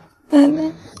了。奶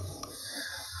奶，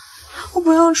我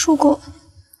不要出国，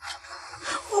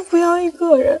我不要一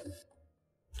个人。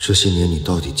这些年你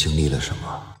到底经历了什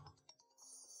么？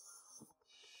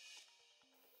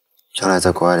将来在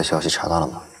国外的消息查到了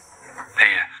吗？裴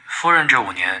爷，夫人这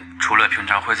5年，除了平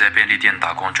常会在便利店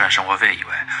打工赚生活费以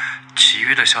外，其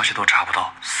余的消息都查不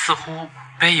到，似乎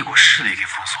被一股势力给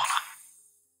封锁了。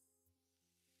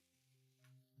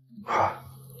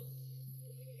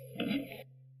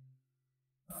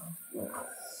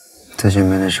再见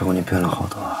面的时候，你变了好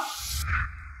多啊！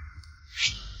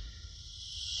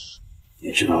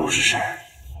你知道我是谁？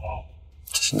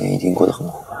这些年一定过得很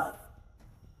苦吧？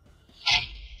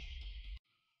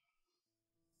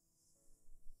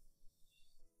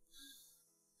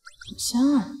好香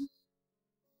啊！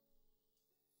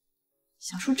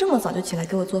小叔这么早就起来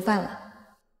给我做饭了。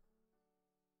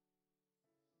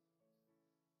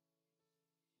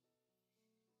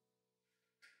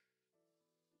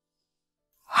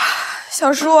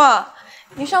小叔，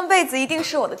你上辈子一定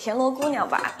是我的田螺姑娘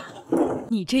吧？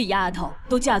你这丫头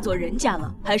都嫁作人家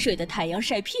了，还睡得太阳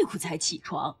晒屁股才起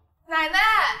床。奶奶，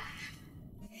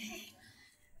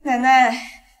奶奶，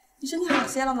你身体好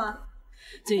些了吗？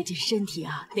最近身体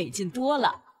啊得劲多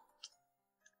了。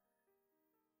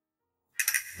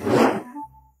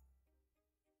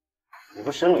你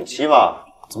不生理期吧？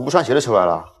怎么不穿鞋就出来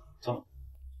了？走。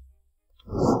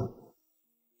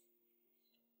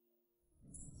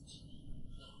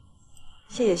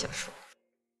谢谢小叔。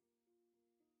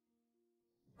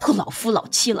都老夫老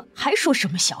妻了，还说什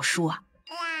么小叔啊？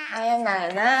哎呀，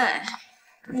奶奶，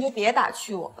你就别打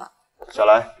趣我了。小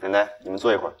兰、奶奶，你们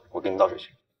坐一会儿，我给你倒水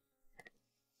去。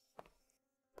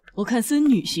我看孙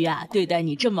女婿啊对待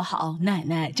你这么好，奶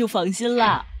奶就放心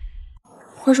了。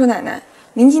话说奶奶，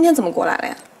您今天怎么过来了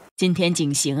呀？今天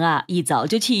景行啊一早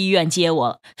就去医院接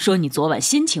我，说你昨晚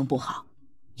心情不好，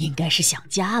应该是想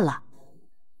家了。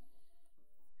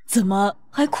怎么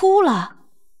还哭了？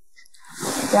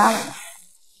回家了。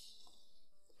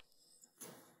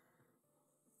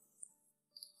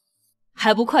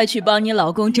还不快去帮你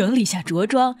老公整理下着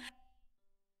装？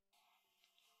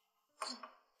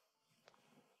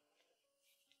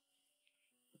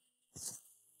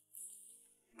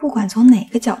不管从哪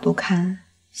个角度看，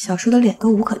小叔的脸都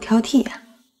无可挑剔呀。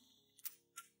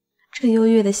这优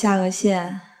越的下颚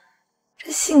线，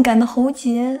这性感的喉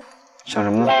结，想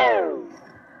什么呢？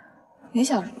没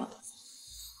想什么。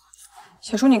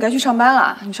小叔，你该去上班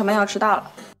了，你上班要迟到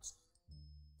了。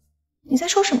你在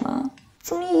说什么？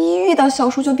怎么一遇到小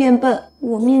叔就变笨？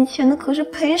我面前的可是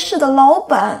裴氏的老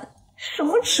板，什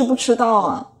么迟不迟到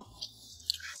啊？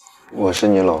我是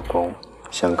你老公，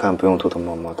想看不用偷偷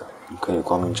摸摸的，你可以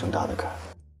光明正大的看。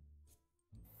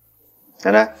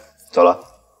奶奶，走了。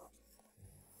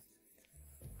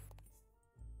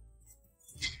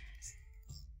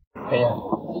裴爷，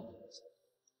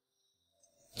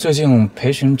最近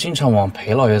裴巡经常往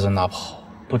裴老爷子那跑，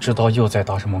不知道又在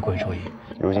打什么鬼主意。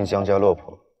如今江家落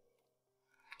魄，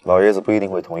老爷子不一定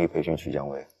会同意裴巡去江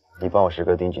威。你帮我时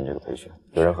刻盯紧这个裴巡，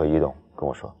有任何异动跟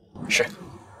我说。是。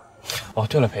哦，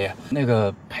对了，裴爷，那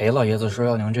个裴老爷子说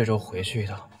要您这周回去一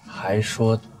趟，还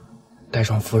说带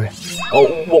上夫人。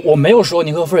哦，我没有说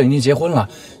您和夫人已经结婚了，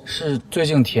是最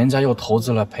近田家又投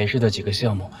资了裴氏的几个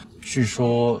项目，据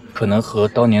说可能和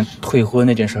当年退婚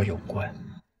那件事有关。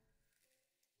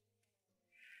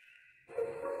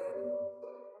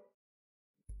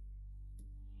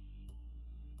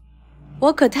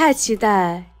我可太期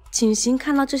待景行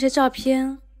看到这些照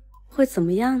片会怎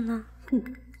么样呢？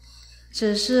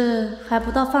只是还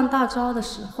不到放大招的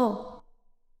时候。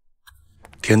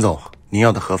田总，您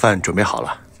要的盒饭准备好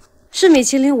了。是米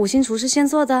其林5星厨师先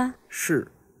做的？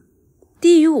是。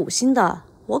低于5星的，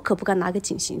我可不敢拿给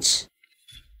景行吃。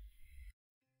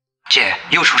姐，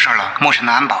又出事了！陌生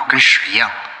的安保跟屎一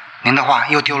样。您的话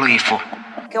又丢了一幅。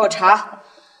给我查，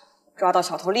抓到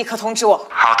小偷立刻通知我。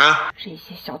好的。这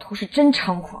些小偷是真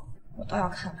猖狂，我倒要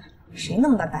看看谁那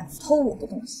么大胆子偷我的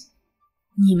东西。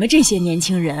你们这些年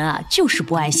轻人啊，就是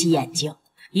不爱惜眼睛，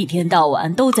一天到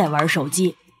晚都在玩手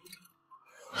机。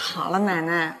好了，奶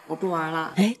奶，我不玩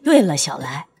了。哎，对了，小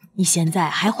来，你现在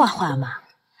还画画吗？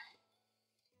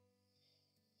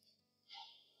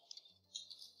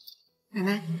奶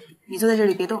奶，你坐在这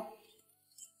里别动。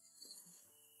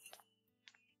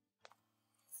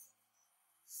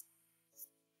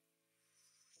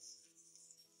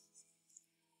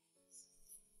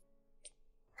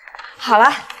好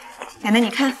了，奶奶你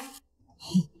看，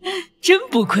真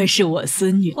不愧是我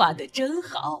孙女，画得真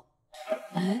好。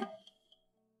哎，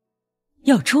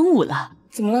要中午了，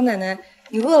怎么了，奶奶？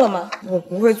你饿了吗？我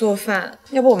不会做饭，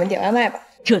要不我们点外卖吧？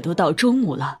这都到中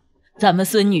午了，咱们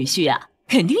孙女婿啊，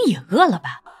肯定也饿了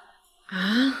吧？啊！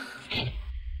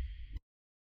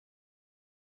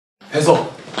裴总，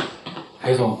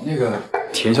裴总，那个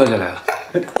田小姐来了。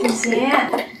景行，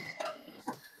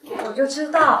我就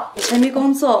知道你沉迷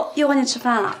工作又忘记吃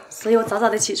饭了，所以我早早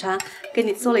的起床给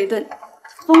你做了一顿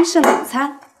丰盛的午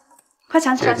餐，快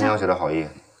尝尝。谢谢田小姐的好意，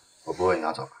我不会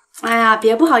拿走吧？哎呀，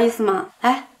别不好意思嘛，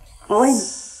来，我喂你。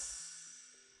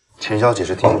田小姐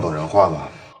是听不懂人话吗？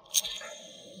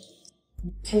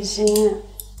景行，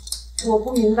我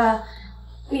不明白，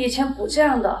你以前不这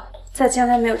样的，在将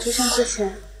来没有出现之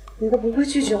前，你都不会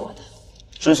拒绝我的。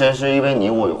之前是因为你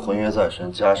我有婚约在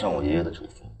身，加上我爷爷的嘱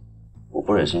咐，我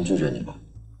不忍心拒绝你们。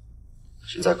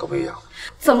现在可不一样。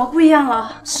怎么不一样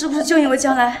了？是不是就因为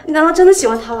将来，你难道真的喜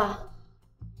欢他了？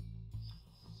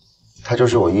他就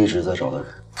是我一直在找的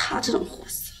人。他这种货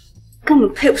色根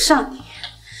本配不上你。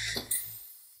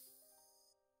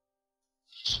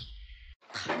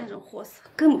他那种货色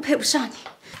根本配不上你。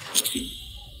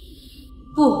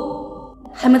不，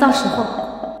还没到时候。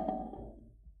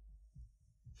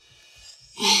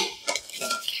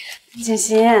景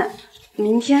行，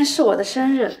明天是我的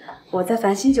生日，我在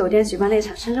繁星酒店举办了一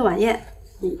场生日晚宴，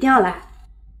你一定要来。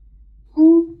哼，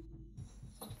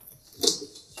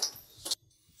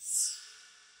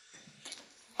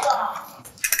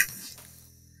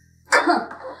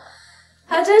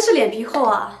还真是脸皮厚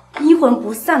啊，阴魂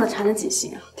不散的缠着景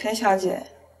行啊。田小姐，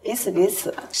彼此彼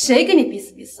此。谁跟你彼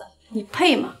此彼此？你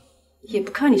配吗？也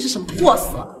不看你是什么货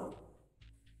色。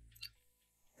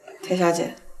田小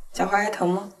姐，脚踝还疼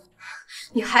吗？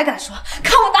你还敢说？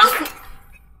看我打死你！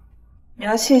你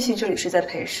要庆幸这里是在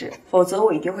陪侍，否则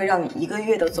我一定会让你1个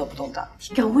月都走不动的。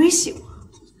你敢威胁我？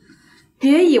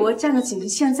别以为仗着景行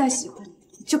现在喜欢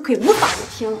你就可以无法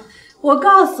无天了。我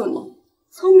告诉你，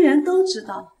聪明人都知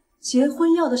道，结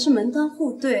婚要的是门当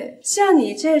户对。像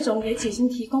你这种给景行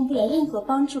提供不了任何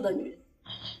帮助的女人，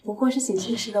不过是景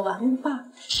行一时的玩物罢了。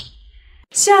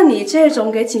像你这种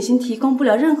给景行提供不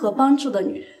了任何帮助的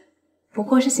女人，不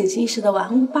过是景行一时的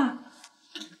玩物罢了。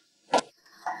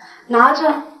拿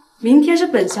着，明天是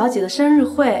本小姐的生日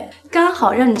会，刚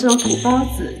好让你这种土包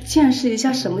子见识一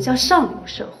下什么叫上流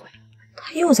社会。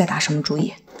他又在打什么主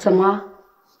意？怎么，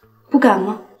不敢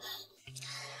吗？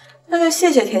那就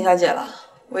谢谢田小姐了，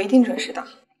我一定准时到。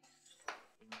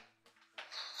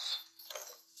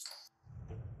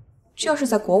这要是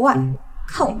在国外，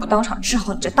看我不当场治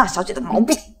好你这大小姐的毛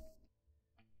病。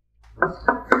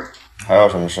还有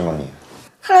什么事吗你？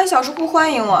看来小叔不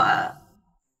欢迎我啊。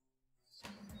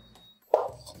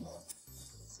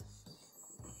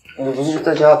你不是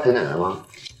在家陪奶奶吗？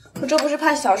我这不是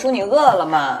怕小叔你饿了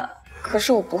吗？可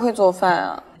是我不会做饭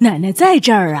啊。奶奶在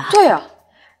这儿啊。对啊，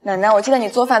奶奶，我记得你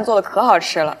做饭做的可好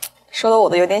吃了，说的我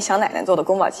都有点想奶奶做的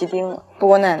宫保鸡丁了。不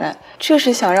过奶奶，这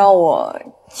是想让我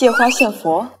借花献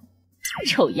佛？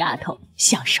臭丫头，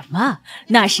想什么？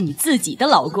那是你自己的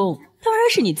老公，当然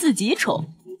是你自己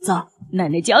宠。走，奶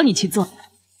奶教你去做。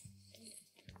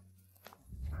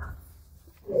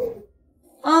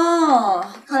哦，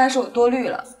看来是我多虑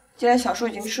了。既然小叔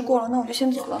已经吃过了，那我就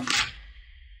先走了。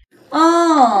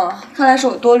哦，看来是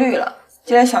我多虑了。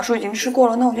既然小叔已经吃过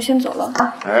了，那我就先走了。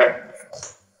哎，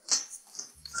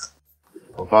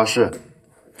我发誓，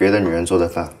别的女人做的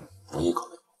饭我一口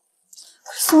没有。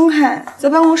松开，在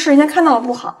办公室人家看到了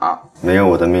不好。没有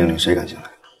我的命令，谁敢进来？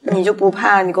你就不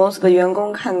怕你公司的员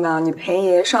工看到你裴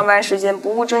爷上班时间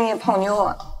不务正业泡妞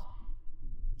啊？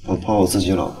我泡我自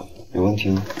己老婆，有问题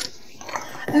吗？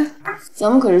哎，咱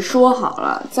们可是说好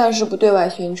了，暂时不对外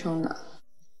宣称的。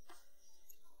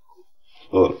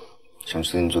饿了，想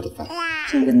吃你做的饭。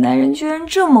这个男人居然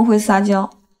这么会撒娇。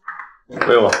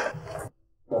可以了。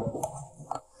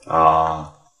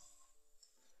啊。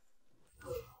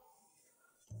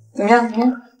怎么样？怎么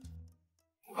样？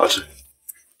好吃。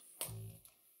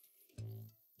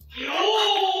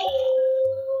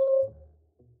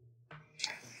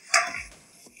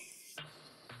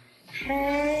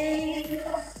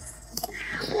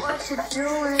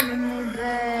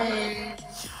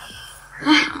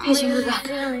哎，佩君哥哥，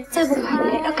再不快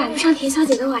点，要赶不上田小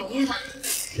姐的晚宴了。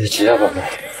别急啊，宝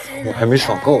贝，我还没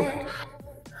爽够呢。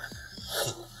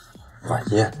晚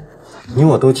宴，你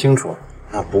我都清楚，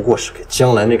那不过是给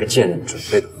将来那个贱人准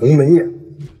备的鸿门宴。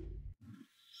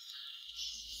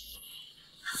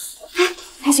哎，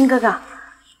佩君哥哥，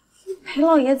裴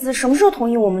老爷子什么时候同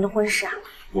意我们的婚事啊？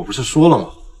我不是说了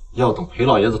吗？要等裴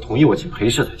老爷子同意我进裴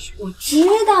氏才行。我知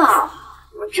道，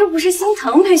我这不是心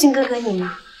疼裴勋哥哥你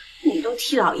吗？你都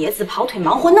替老爷子跑腿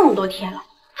忙活那么多天了，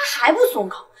他还不松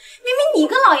口，明明你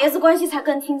跟老爷子关系才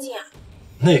更亲近啊！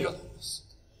那个老爷子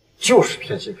就是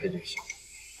偏心裴景行，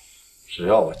只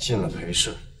要我进了裴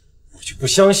氏，我就不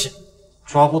相信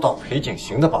抓不到裴景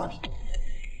行的把柄。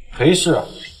裴氏啊，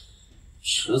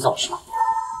迟早是。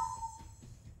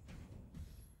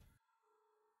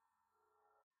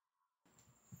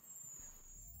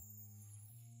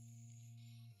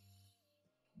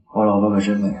我老婆可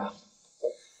真美啊！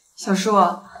小叔，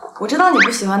我知道你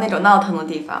不喜欢那种闹腾的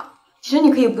地方，其实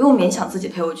你可以不用勉强自己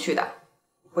陪我去的，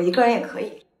我一个人也可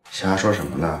以。瞎说什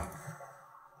么呢？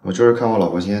我就是看我老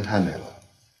婆今天太美了，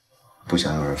不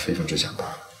想有人非分之想罢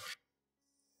了。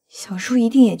小叔一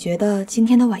定也觉得今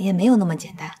天的晚宴没有那么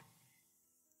简单，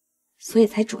所以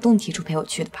才主动提出陪我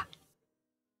去的吧。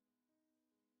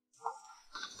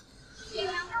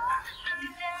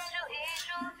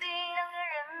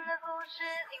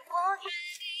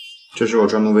这是我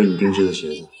专门为你定制的鞋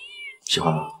子，喜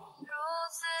欢吗？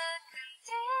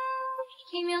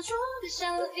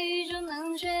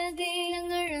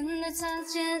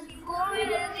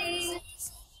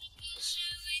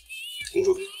公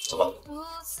主，走吧。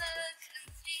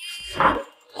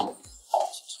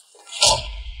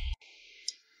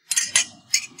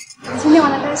今天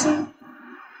玩的开心。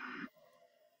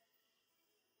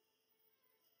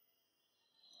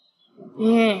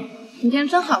今天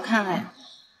真好看哎！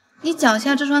你脚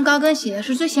下这双高跟鞋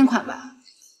是最新款吧？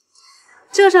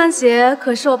这双鞋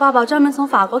可是我爸爸专门从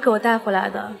法国给我带回来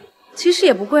的，其实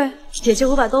也不贵，也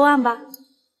就500多万吧。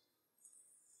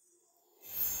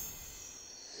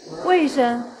魏医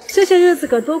生，这些日子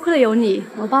可多亏了有你，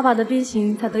我爸爸的病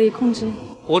情才得以控制。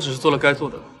我只是做了该做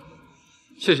的，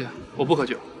谢谢。我不喝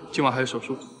酒，今晚还有手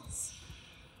术。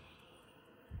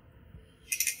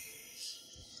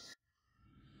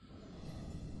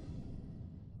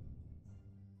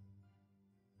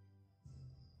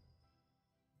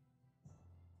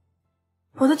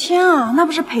我的天啊，那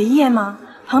不是裴烨吗？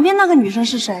旁边那个女生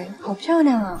是谁？好漂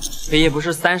亮啊！裴烨不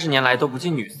是30年来都不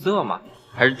近女色吗？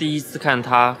还是第一次看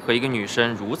他和一个女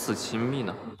生如此亲密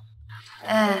呢？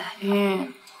哎，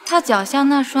云，他脚下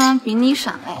那双比你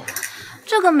闪哎，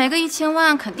这个没个1000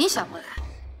万肯定下不来。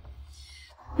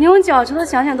你用脚趾头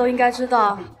想想都应该知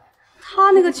道，他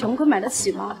那个穷鬼买得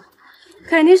起吗？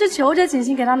肯定是求着景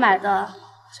行给他买的，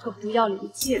这个不要脸的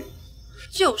贱。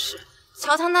就是。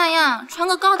瞧他那样，穿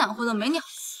个高档货都没你好。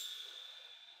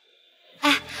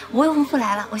哎，我未婚夫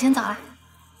来了，我先走了。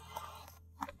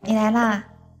你来啦，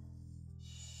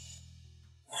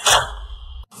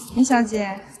林小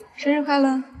姐，生日快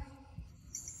乐！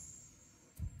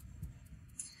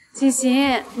景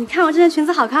行，你看我这件裙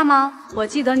子好看吗？我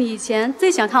记得你以前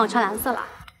最喜欢看我穿蓝色了。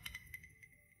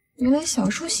原来小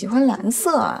叔喜欢蓝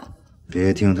色啊！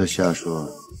别听他瞎说，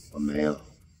我没有。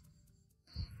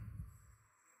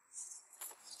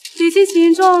举起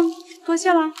起重，多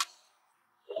谢了。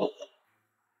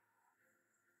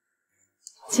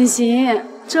景行，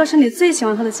这是你最喜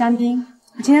欢喝的香槟，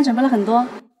我今天准备了很多。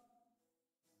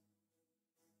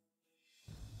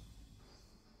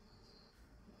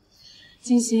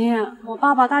景行，我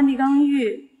爸爸大逆刚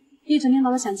郁，一整天到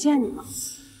晚想见你呢。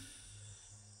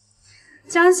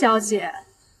江小姐，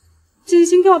景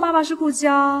行跟我爸爸是故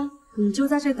交，你就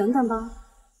在这里等等吧。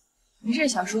没事，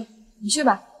小叔，你去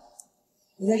吧。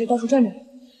我在这到处转转。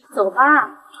走吧。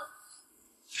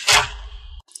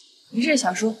没事，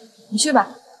小叔，你去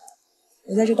吧。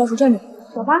我在这到处转转。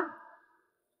走吧。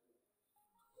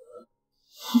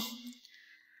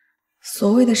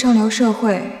所谓的上流社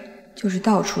会，就是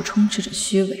到处充斥着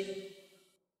虚伪。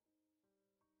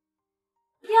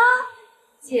呀，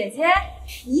姐姐，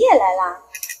你也来啦？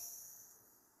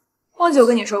忘记我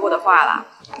跟你说过的话了。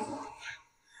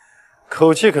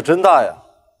口气可真大呀！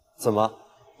怎么，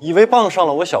以为傍上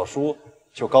了我小叔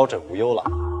就高枕无忧了？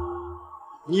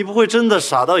你不会真的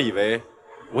傻到以为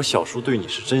我小叔对你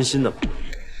是真心的吧？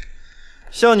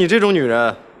像你这种女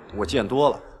人，我见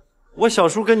多了。我小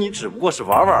叔跟你只不过是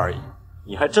玩玩而已，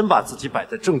你还真把自己摆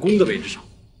在正宫的位置上。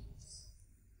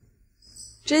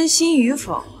真心与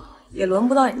否，也轮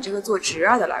不到你这个做侄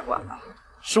儿的来管了。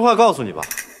实话告诉你吧，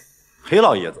裴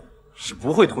老爷子是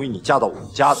不会同意你嫁到我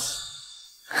们家的。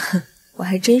哼，我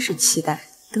还真是期待，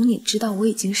等你知道我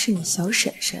已经是你小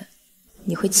婶婶，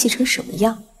你会气成什么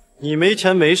样？你没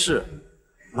钱没势，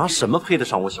拿什么配得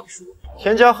上我小叔？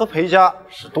田家和裴家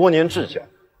是多年至交，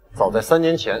早在3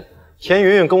年前，田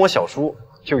云云跟我小叔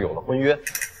就有了婚约，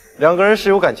两个人是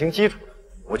有感情基础的。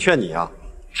我劝你啊，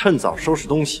趁早收拾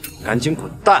东西，赶紧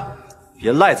滚蛋，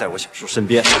别赖在我小叔身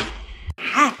边。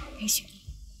哎，裴雪莉，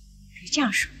别这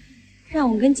样说，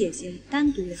让我跟姐姐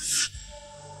单独聊。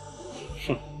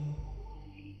哼，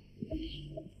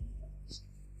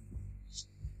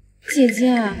姐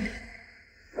姐，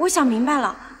我想明白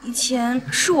了，以前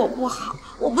是我不好，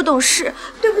我不懂事，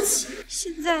对不起。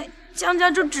现在江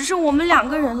家就只剩我们2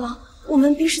个人了，我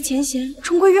们冰释前嫌，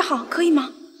重归于好，可以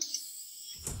吗？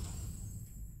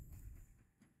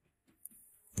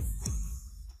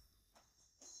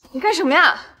你干什么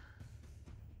呀？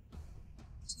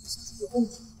这个消息有问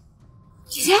题。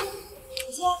姐姐，姐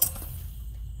姐，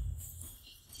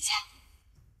姐姐。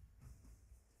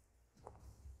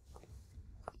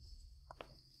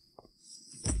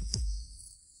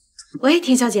喂，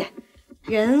田小姐，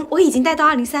人我已经带到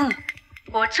203了。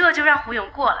我这就让胡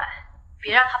勇过来，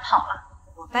别让他跑了。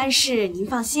我办事您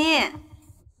放心。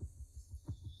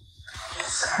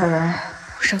看来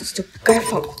我上次就不该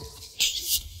放过。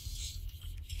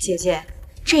姐姐，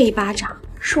这一巴掌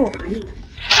是我还你的。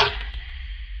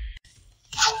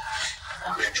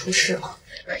要是出事了，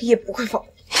裴爷不会放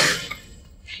过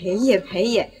你。裴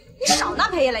爷，你少拿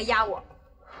裴爷来压我。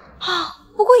啊，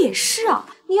不过也是啊，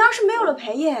你要是没有了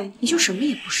裴爷，你就什么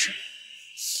也不是。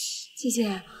姐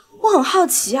姐，我很好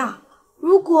奇啊，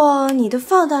如果你的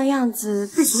放荡样子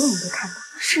被所有人都看到，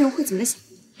世人会怎么想？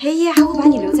裴爷还会把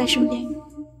你留在身边？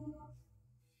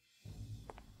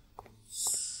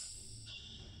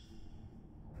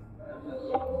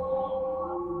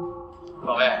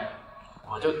宝贝，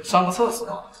我就上个厕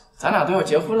所，咱俩都要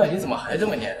结婚了，你怎么还这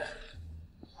么黏人？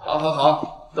好，好，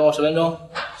好，等我10分钟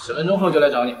，10分钟后就来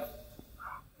找你。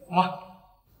哇，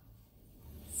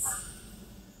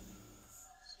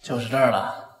就是这儿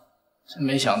了，真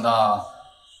没想到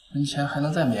婚前还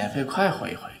能再免费快活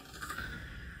一回。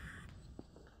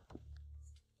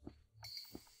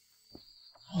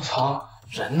我操，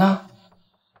人呢？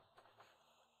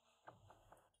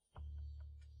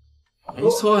没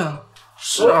错呀，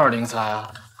是203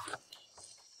啊。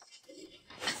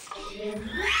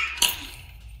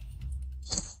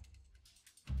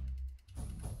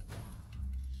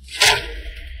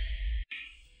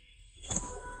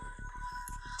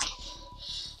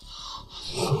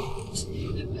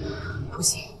不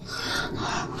行，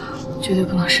绝对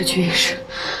不能失去意识，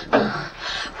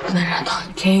不能让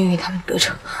田云云他们得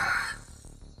逞。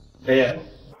裴爷，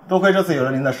多亏这次有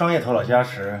了您的商业头脑加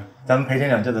持，咱们裴田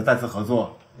两家的再次合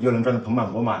作又能赚得盆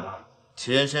满钵满了。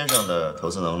齐岩先生的投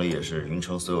资能力也是云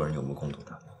城所有人有目共睹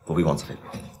的，不必妄自菲薄。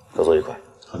合作愉快，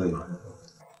合作愉快。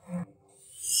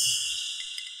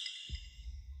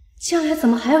将来怎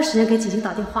么还有时间给姐姐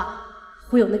打电话？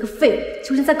胡勇那个废物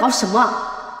究竟在搞什么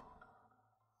啊？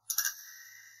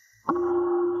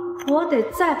我得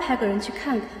再派个人去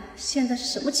看看现在是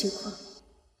什么情况。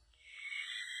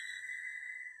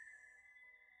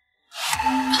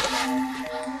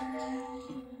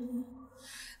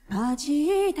把记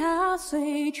忆打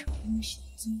碎，重新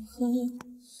组合，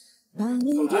把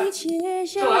你的切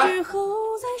下之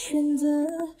后再选择。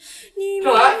你每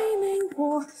每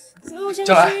我，就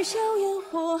像是小烟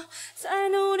火，再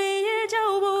努力也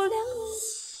救不了我。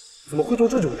怎么会做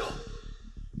这种药？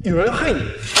有人要害你！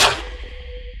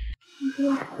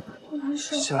我难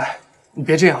受。小来，你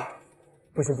别这样，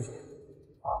不行不行，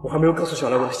我还没有告诉小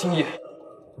来我的心意，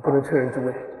不能趁人之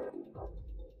危。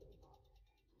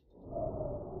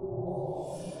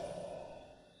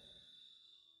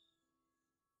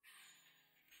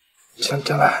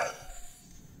将来，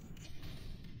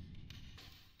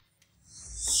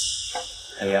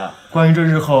哎呀，关于这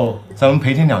日后咱们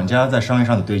裴田两家在商业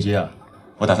上的对接啊，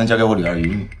我打算交给我女儿云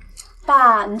云。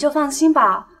爸，你就放心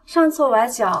吧，上次我崴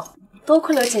脚，多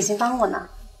亏了姐姐帮我呢。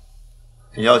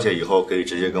田小姐以后可以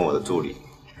直接跟我的助理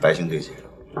白星对接。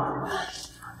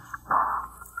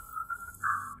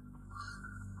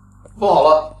不好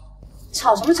了！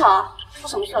吵什么吵啊？出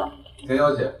什么事了？田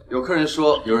小姐，有客人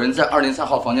说有人在203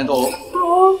号房间斗殴。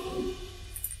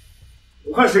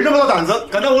我看谁这么大胆子，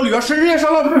敢在我女儿生日宴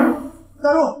上闹事！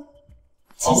带路！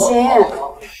姐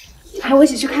姐，陪我一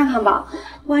起去看看吧，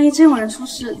万一真有人出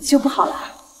事，就不好了。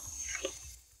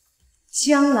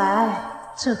将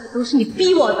来这可都是你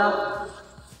逼我的。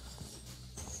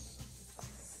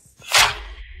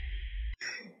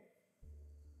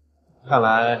看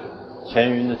来田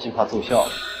云的计划奏效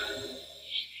了。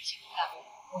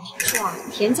我听说啊，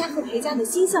田家和裴家的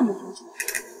新项目推出，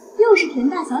又是田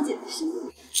大小姐的生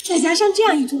日，再加上这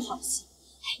样一出好戏，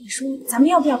哎，你说咱们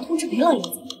要不要通知裴老爷子？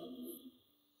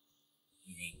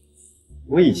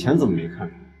我以前怎么没看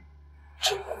出来？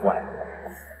真坏！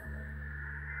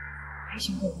裴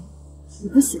兄弟，你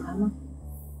不喜欢吗？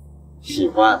喜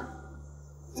欢，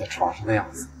在床上的样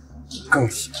子更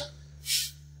喜欢。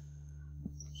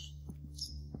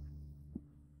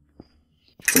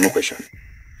怎么回事？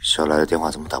小来的电话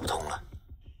怎么打不通了？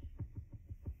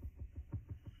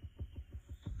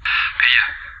裴爷，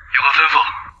有个吩咐。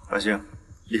繁星，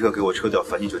立刻给我抽调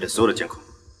繁星酒店所有的监控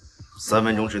，3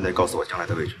分钟之内告诉我将来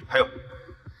的位置。还有，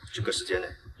这个时间内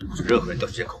不准任何人调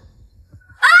取监控。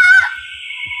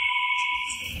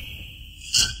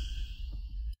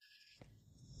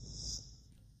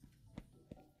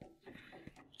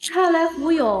看来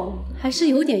胡勇还是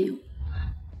有点用。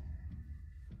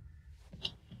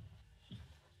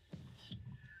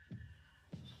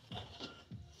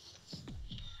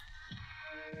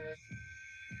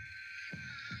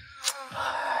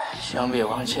相比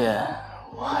王倩，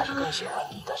我还是更喜欢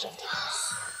你的身体。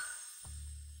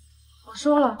我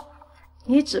说了，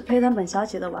你只配当本小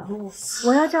姐的玩物，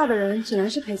我要嫁的人只能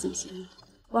是裴景行。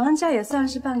王家也算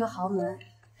是半个豪门，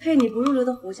配你不入流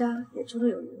的胡家也绰绰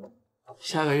有余。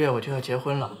下个月我就要结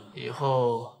婚了，以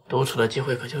后独处的机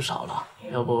会可就少了，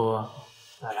要不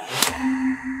再来一次？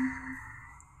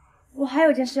我还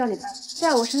有件事要你办，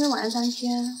在我生日晚宴当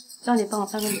天，让你帮我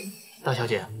翻个脸。大小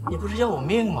姐，你不是要我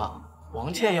命吗？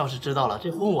王倩要是知道了，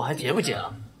这婚我还结不结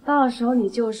了？到时候你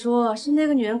就说是那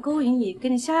个女人勾引你，给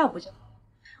你下药不就好？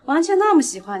王倩那么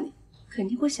喜欢你，肯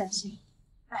定会相信。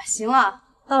哎，行了，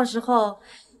到时候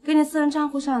给你私人账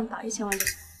户上打1000万就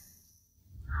行。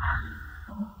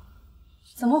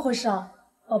怎么回事啊？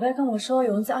宝贝跟我说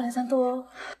有人在203斗殴。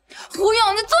胡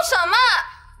勇，你做什么？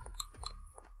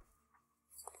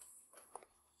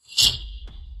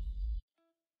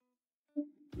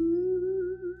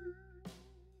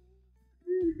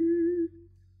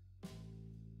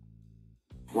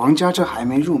王家这还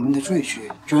没入门的赘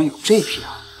婿，居然有这批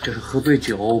啊！这是喝醉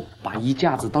酒把衣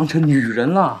架子当成女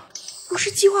人了。不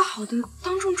是计划好的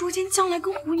当众捉奸将来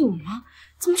跟胡勇吗？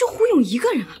怎么就胡勇一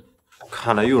个人啊？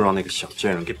看来又让那个小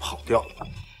贱人给跑掉了。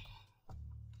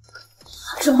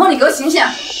沈浩，你给我醒醒！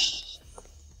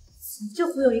怎么就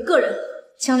胡勇一个人？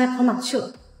将来跑哪去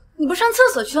了？你不上厕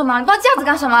所去了吗？你抱架子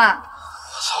干什么？我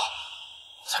操！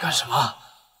在干什么？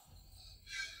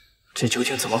这究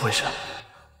竟怎么回事？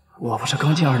我不是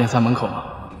刚进203门口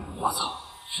吗？我操！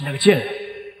是那个贱人！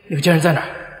那个贱人在哪儿？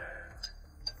裴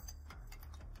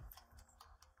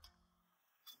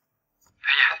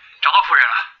爷，找到夫人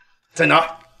了。在哪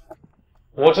儿？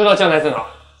我知道将来在哪儿。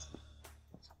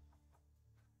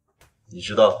你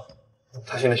知道？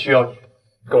他现在需要你，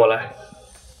跟我来。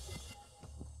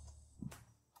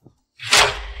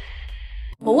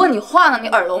我问你话呢，你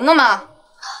耳聋了吗？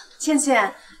倩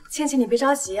倩，你别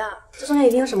着急啊，这中间一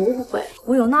定有什么误会。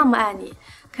胡勇那么爱你，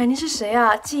肯定是谁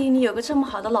啊觊觎你有个这么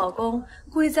好的老公，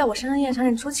故意在我生日宴场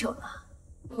你出糗呢。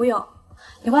胡勇，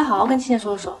你快好好跟倩倩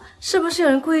说说，是不是有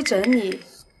人故意整你？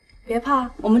别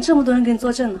怕，我们这么多人给你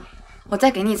作证呢。我再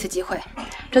给你一次机会，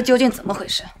这究竟怎么回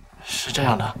事？是这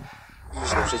样的，不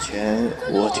久之前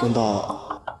我听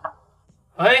到，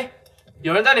哎，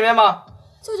有人在里面吗？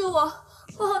救救我，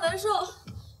我好难受。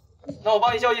那我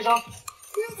帮你叫医生。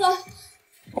不用走，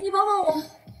你帮帮我。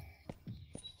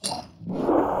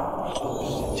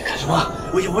你干什么？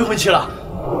我已经未婚妻了。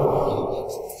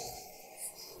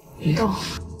别动，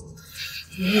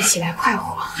我们一起来快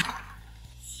活。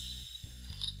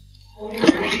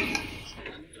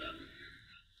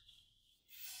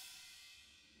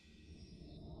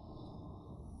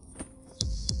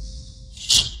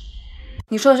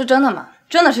你说的是真的吗？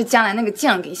真的是将来那个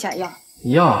贱人给你下药？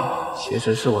药其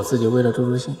实是我自己为了助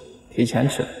助兴提前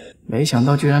吃，没想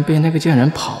到居然被那个贱人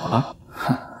跑了。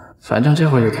哼，反正这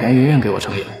会儿有田媛媛给我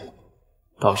撑腰，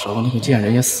到时候那个贱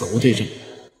人也死无对证。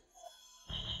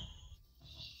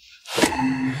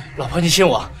老婆，你信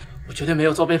我，我绝对没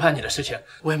有做背叛你的事情，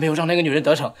我也没有让那个女人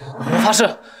得逞。我发誓，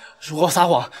如果我撒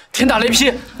谎，天打雷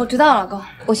劈。我知道了，老公，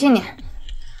我信你。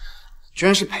居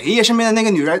然是裴爷身边的那个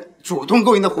女人主动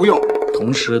勾引的胡勇，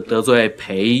同时得罪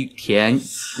裴、田、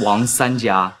王三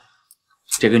家，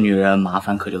这个女人麻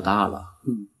烦可就大了。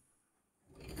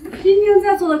今天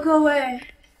在座的各位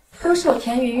都是我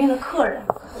田云云的客人，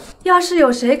要是有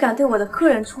谁敢对我的客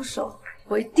人出手，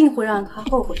我一定会让他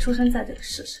后悔出生在这个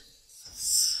世上。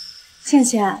倩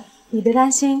倩，你别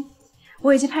担心，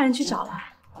我已经派人去找了，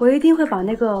我一定会把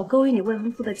那个勾引你未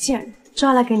婚夫的贱人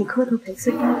抓来给你磕头赔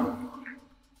罪。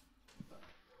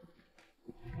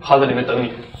趴在里面等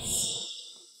你，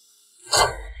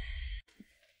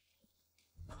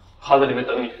趴在里面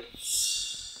等你。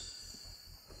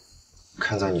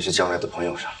看在你是将来的朋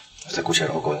友上，我才姑且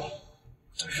饶过你。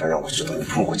但是让我知道你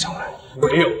碰过将来，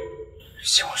没有。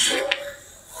希望是。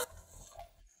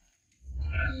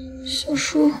小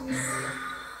叔，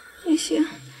谢谢。可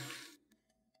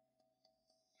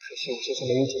惜我身上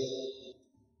没有酒。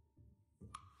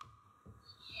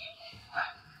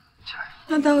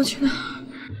要带我去哪？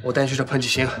我带你去找彭启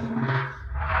兴。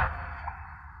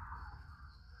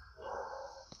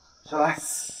下来，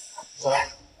再来，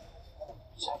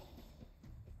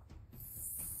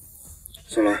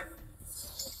下来。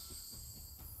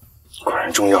果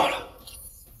然中药了，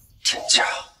天价，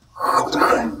好得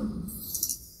很。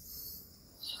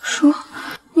叔，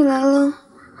你来了，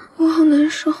我好难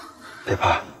受。别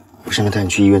怕，我现在带你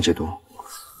去医院解毒。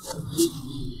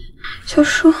小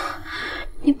叔，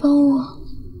你帮我。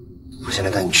我现在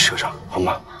带你去车上，好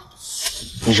吗？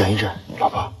你忍一忍，老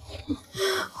婆。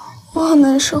我好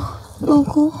难受，老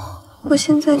公，我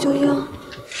现在就要。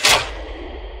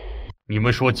你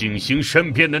们说景行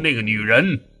身边的那个女人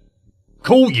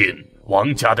勾引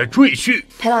王家的赘婿。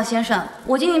裴老先生，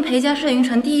我经营裴家是云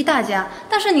城第一大家，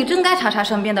但是你真该查查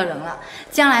身边的人了。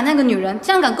将来那个女人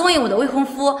竟然敢勾引我的未婚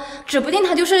夫，指不定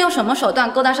她就是用什么手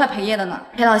段勾搭上裴爷的呢。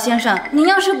裴老先生，您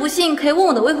要是不信，可以问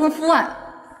我的未婚夫啊。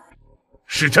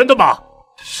是真的吗？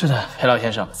是的，裴老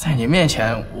先生，在你面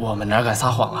前，我们哪敢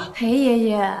撒谎啊？裴爷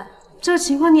爷，这个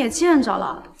情况你也见着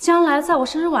了，将来在我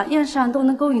生日晚宴上都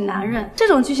能勾引男人，这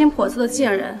种居心叵测的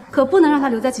贱人，可不能让他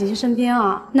留在景行身边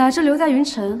啊，乃至留在云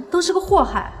城，都是个祸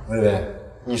害。薇薇，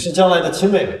你是将来的亲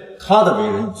妹妹，她的为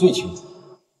人你最清楚，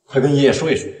快跟爷爷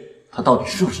说一说，她到底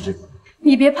是不是这个？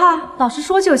你别怕，老实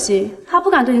说就行，他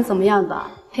不敢对你怎么样的，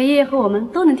裴爷爷和我们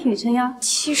都能替你撑腰。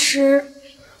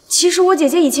其实我姐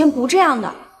姐以前不这样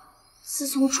的，自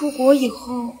从出国以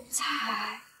后才……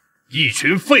一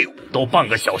群废物，都半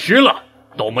个小时了，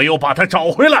都没有把他找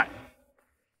回来。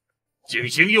景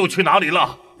行又去哪里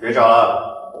了？别找了，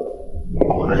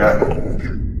我在这儿。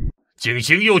景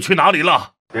行又去哪里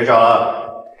了？别找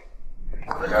了，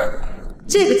我在这儿。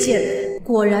这个贱人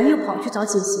果然又跑去找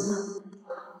景行了。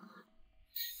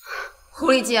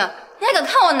狐狸精，你还敢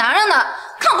看我男人呢？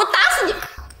看我不打死你！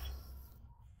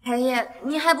裴爷，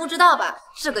你还不知道吧？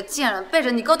这个贱人背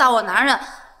着你勾搭我男人，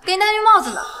给你戴绿帽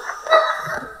子呢。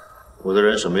我的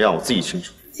人什么样，我自己清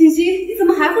楚。景行，你怎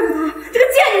么还护着他？这个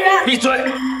贱女人！闭嘴！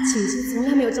景行从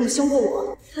来没有这么凶过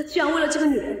我，他居然为了这个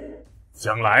女人。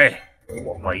将来，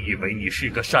我本以为你是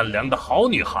个善良的好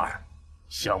女孩，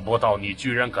想不到你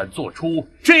居然敢做出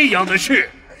这样的事。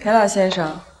裴老先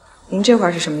生，您这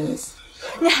话是什么意思？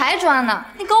你还装呢？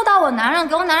你勾搭我男人，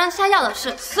给我男人下药的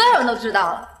事，所有人都知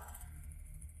道了。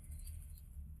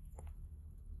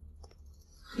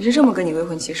你是这么跟你未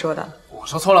婚妻说的？我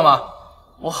说错了吗？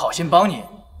我好心帮你，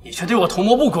你却对我图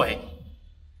谋不轨。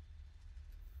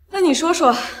那你说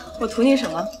说，我图你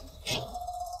什么？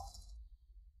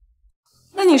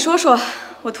那你说说，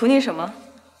我图你什么？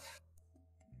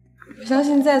我相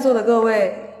信在座的各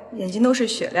位眼睛都是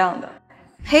雪亮的。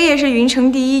裴爷是云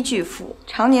城第一巨富，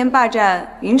常年霸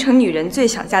占云城女人最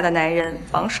想嫁的男人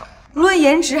榜首，无论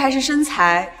颜值还是身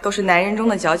材，都是男人中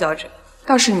的佼佼者。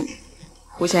告诉你，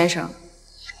胡先生，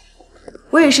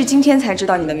我也是今天才知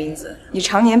道你的名字。你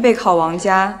常年背靠王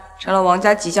家，成了王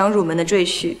家即将入门的赘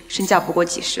婿，身价不过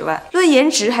几十万。论颜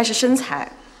值还是身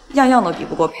材，样样都比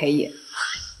不过裴爷。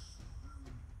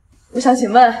我想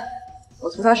请问，我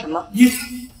图他什么？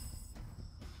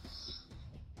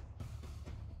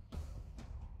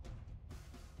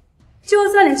就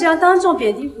算你这样当众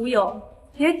贬低胡勇，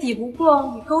也抵不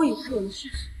过你勾引胡勇的事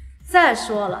实。再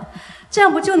说了，这样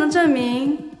不就能证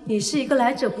明你是一个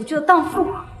来者不拒的荡妇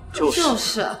吗？就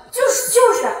是。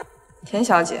田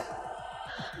小姐，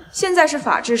现在是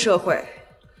法治社会，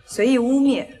随意污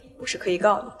蔑我是可以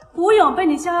告你的。胡勇被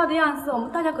你下药的样子，我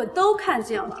们大家可都看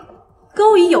见了。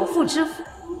勾引有妇之夫，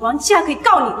王姬还可以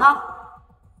告你呢。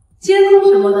监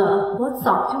控什么的，我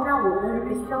早就让我们人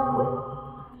给销毁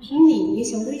了。凭你也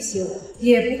想威胁我，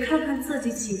也不看看自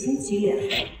己几斤几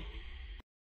两。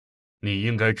你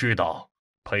应该知道，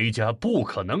裴家不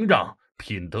可能让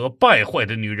品德败坏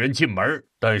的女人进门。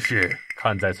但是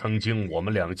看在曾经我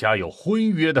们两家有婚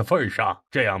约的份上，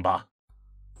这样吧。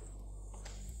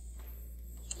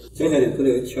江小姐做了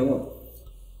一个全网。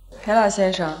裴老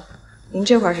先生，您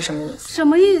这话是什么意思？什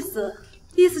么意思？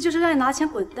意思就是让你拿钱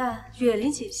滚蛋，远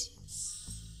离姐姐。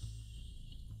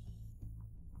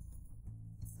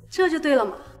这就对了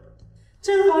嘛，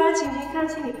正好让晴晴看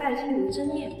清你拜金女的真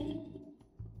面目。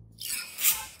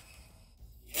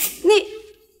你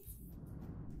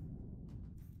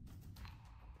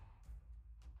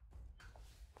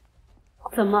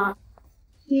怎么？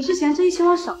你是嫌这1000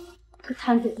万少？个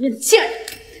贪嘴硬的贱人，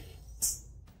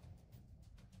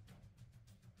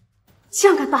竟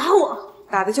然敢打我！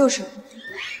打的就是你！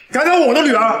敢打我的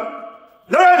女儿！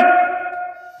来人，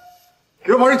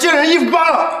给我把这贱人衣服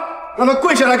扒了，让她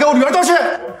跪下来给我女儿道歉！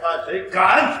我看谁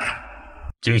敢！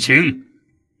景行，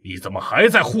你怎么还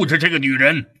在护着这个女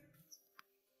人？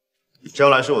将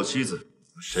来是我妻子，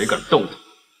谁敢动她，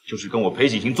就是跟我裴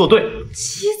景行作对。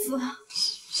妻子，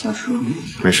小叔，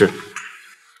没事，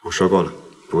我说过了，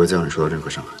不会再让你受到任何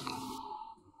伤害。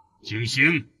景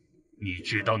行，你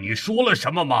知道你说了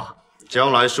什么吗？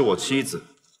将来是我妻子，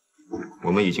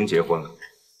我们已经结婚了。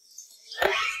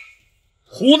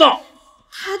胡闹！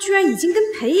他居然已经跟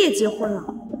裴爷结婚了，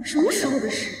什么时候的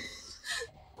事？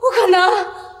不可能！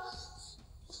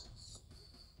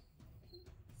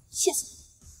谢谢。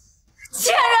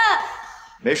贱人！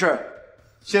没事，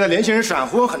现在年轻人闪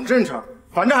婚很正常，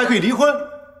反正还可以离婚。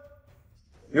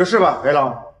有事吧，裴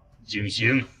老？景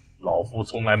行，老夫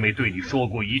从来没对你说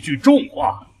过一句重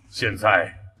话，现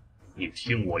在你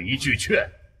听我一句劝，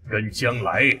跟将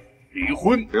来离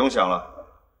婚。不用想了，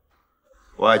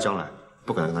我爱将来，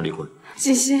不可能跟他离婚。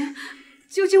锦溪，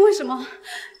究竟为什么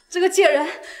这个贱人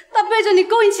他背着你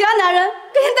勾引其他男人，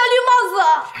给你戴绿帽子？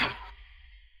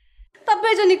他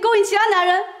背着你勾引其他男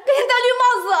人，给你戴绿帽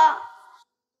子。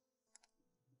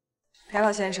裴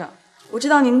老先生，我知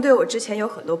道您对我之前有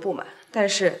很多不满，但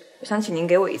是我想请您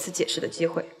给我一次解释的机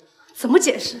会。怎么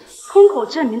解释？空口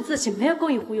证明自己没有勾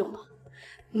引胡勇吗？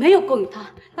没有勾引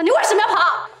他，那你为什么要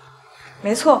跑？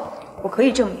没错，我可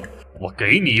以证明。我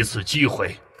给你一次机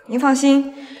会。您放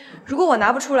心，如果我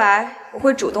拿不出来，我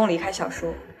会主动离开小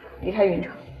叔，离开云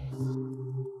城。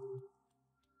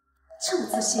这么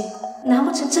自信，难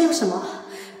不成真有什么？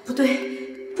不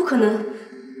对，不可能，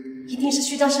一定是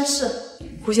虚张声势。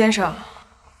胡先生，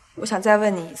我想再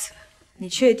问你一次，你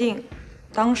确定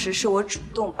当时是我主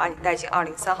动把你带进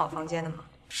203号房间的吗？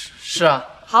是啊。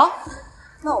好，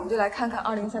那我们就来看看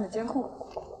203的监控。不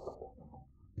可能，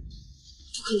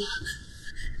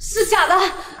是假的。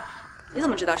你怎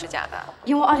么知道是假的？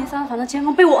因为203房的监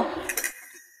控被我……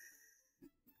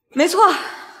没错，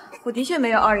我的确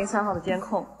没有203号的监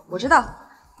控。我知道，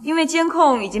因为监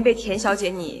控已经被田小姐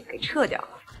你给撤掉了。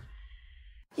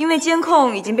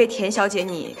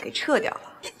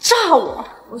炸我！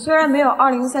我虽然没有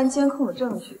203监控的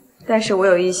证据，但是我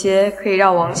有一些可以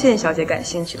让王倩小姐感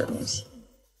兴趣的东西。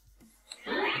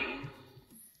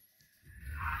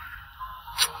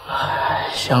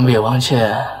相比王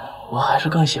倩，我还是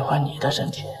更喜欢你的身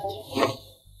体。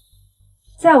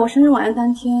在我生日晚宴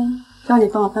当天，让你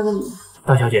帮我翻个女。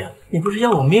大小姐，你不是要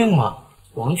我命吗？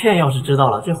王倩要是知道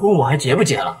了，这婚我还结不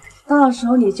结了？到时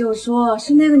候你就说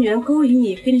是那个女人勾引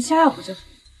你，给你下药不就好？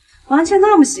王倩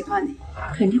那么喜欢你，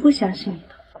肯定会相信你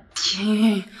的。田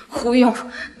云、胡勇，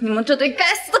你们这对该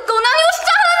死的狗男女，我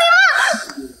杀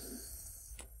了你们！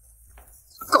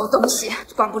狗东西，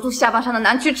管不住下巴上的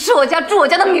男去吃我家住我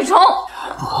家的米虫。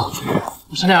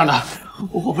不是那样的，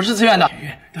我不是自愿的。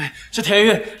对，是田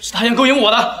玉，是他先勾引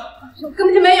我的。我根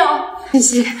本就没有。妍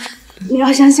希，你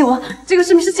要相信我，这个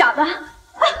视频是假的。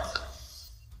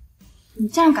你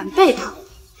竟然敢背叛我，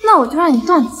那我就让你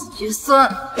断子绝孙！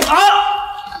啊！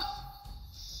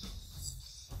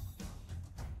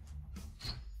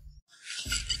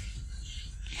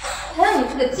还有你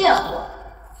这个贱货！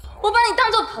我把你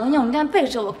当做朋友，你竟然背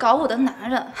着我搞我的男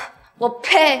人，我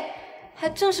呸！还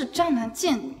真是渣男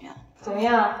贱女啊！怎么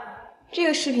样？这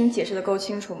个视频解释的够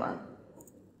清楚吗？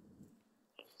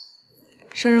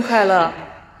生日快乐！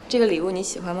这个礼物你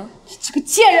喜欢吗？这个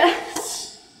贱人！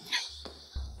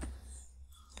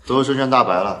都身上大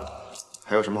白了，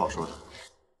还有什么好说的？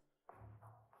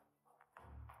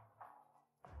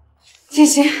锦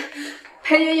溪，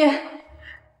裴爷爷，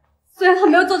虽然他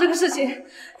没有做这个事情，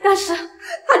但是他就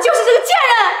是这个贱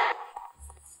人。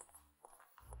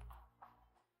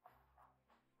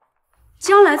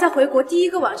将来在回国第一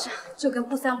个晚上就跟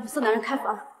不三不四男人开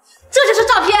房，这就是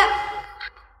诈骗。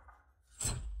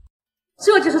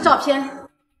这就是照片。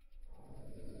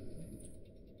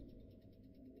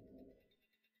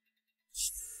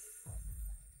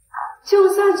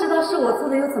就算知道是我做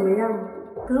的又怎么样？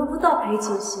得不到裴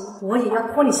景行，我也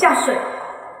要拖你下水。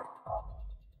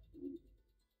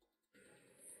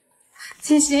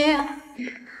景行，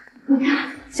你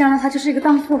看，将来他就是一个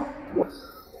荡妇，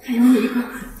还有你一个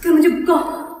根本就不够。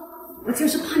我就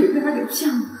是怕你对他留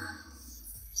下嘛。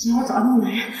只要我找到那个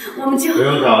男人，我们就……不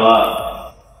用找了。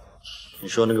你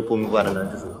说那个不明白的男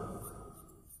人是谁？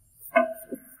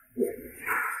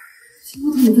听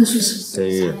不懂你在说什么。裴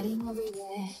玉，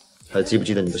还记不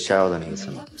记得你被下药的那一次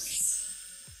吗？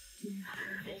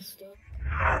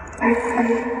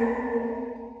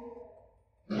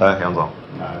来，杨总，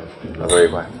来喝一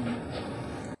块。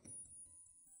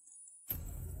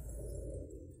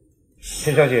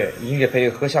田小姐已经给裴玉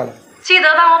喝下了。记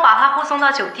得帮我把他护送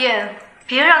到酒店，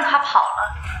别让他跑了。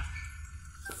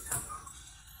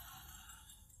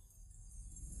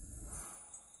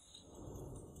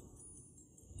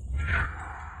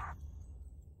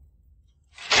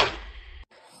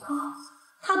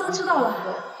他都知道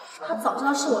了，他早知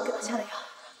道是我给他下的药，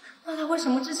那他为什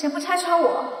么之前不拆穿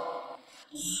我？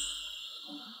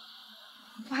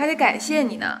我还得感谢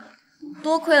你呢，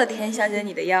多亏了田小姐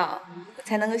你的药，我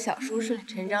才能和小叔顺理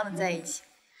成章的在一起。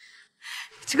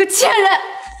这个贱人！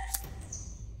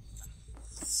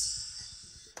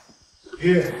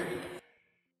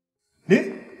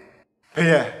裴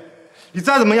爷，你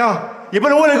再怎么样也不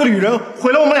能为了一个女人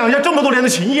毁了我们两家这么多年的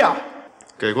情谊啊！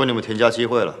给过你们田家机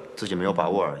会了，自己没有把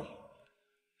握而已。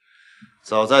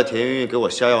早在田云云给我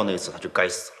下药那次，他就该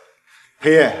死了。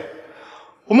裴爷，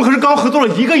我们可是刚合作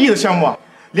了1个亿的项目啊！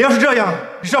你要是这样，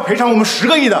你是要赔偿我们10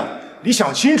个亿的，你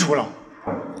想清楚了。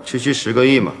区区10个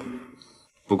亿嘛。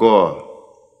不过，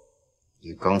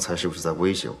你刚才是不是在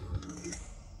威胁我？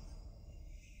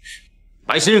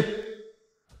白星，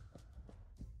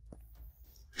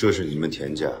这是你们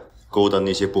田家勾搭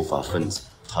那些不法分子、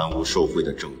贪污受贿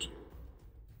的证据。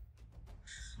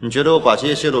你觉得我把这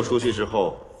些泄露出去之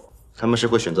后，他们是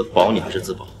会选择保你还是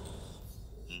自保？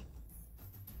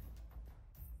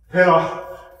裴老，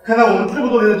看在我们这么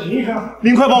多年的情谊上，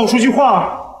您快帮我说句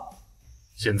话。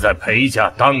现在裴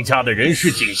家当家的人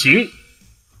是景行，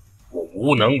我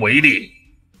无能为力。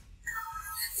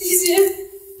景行，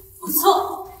我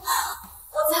错，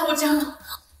我再不这样了，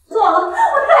错了，我再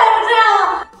不这样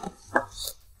了。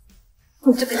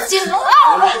你这个贱人啊！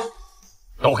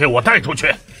都给我带出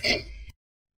去！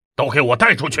都给我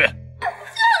带出去！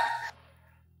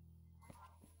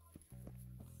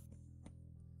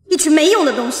一群没用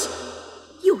的东西，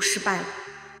又失败了。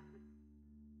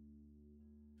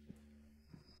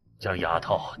江丫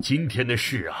头，今天的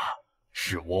事啊，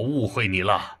是我误会你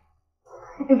了。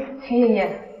裴爷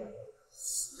爷，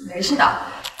没事的，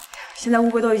现在误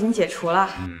会都已经解除了。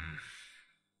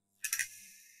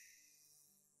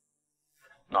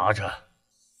拿着。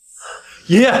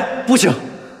爷爷，不行！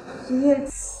爷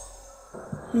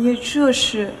爷，这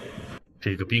是……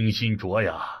这个冰心镯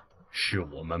呀，是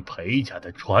我们裴家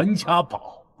的传家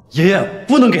宝。爷爷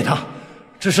不能给他，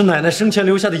这是奶奶生前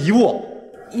留下的遗物。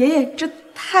爷爷，这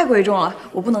太贵重了，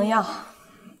我不能要。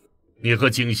你和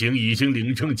景行已经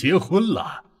领证结婚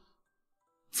了，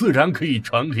自然可以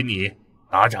传给你，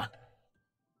拿着。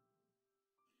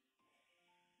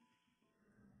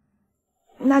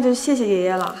那就谢谢爷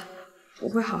爷了，我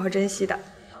会好好珍惜的。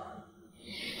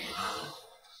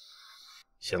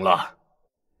行了，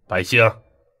百星，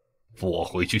扶我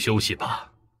回去休息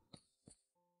吧。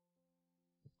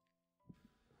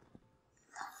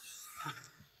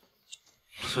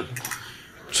哼，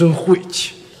真晦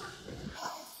气！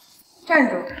站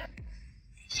住！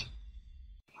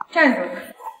站住！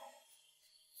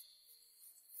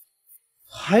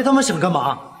还他妈想干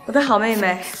嘛？我的好妹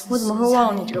妹，我怎么会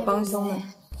忘了你这个帮凶呢？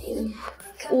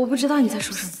我不知道你在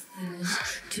说什么。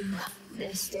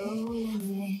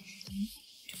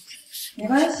没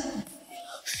关系，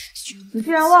你既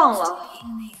然忘了，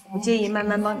不介意慢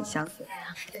慢帮你想起来。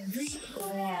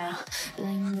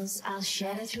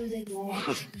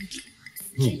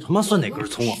你他妈算哪根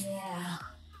葱啊？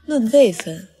论辈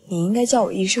分，你应该叫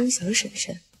我一声小婶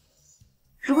婶。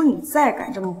如果你再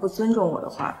敢这么不尊重我的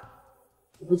话，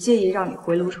我不介意让你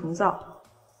回炉重造。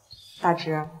大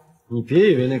直，你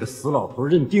别以为那个死老头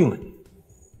认定了你，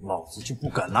老子就不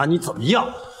敢拿你怎么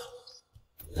样。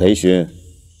裴寻，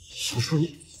小叔，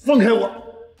你放开我！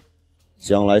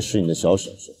将来是你的小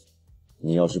婶婶，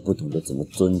你要是不懂得怎么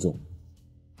尊重，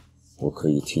我可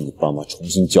以替你爸妈重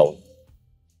新教育。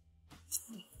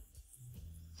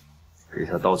给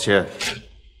他道歉，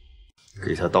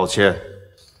给他道歉。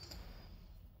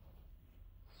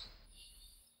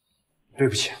对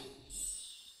不起，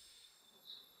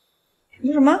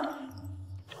你说什么？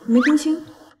我没听清。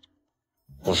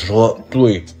我说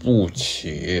对不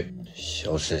起，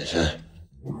小婶婶。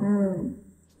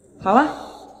好了，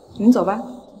你们走吧。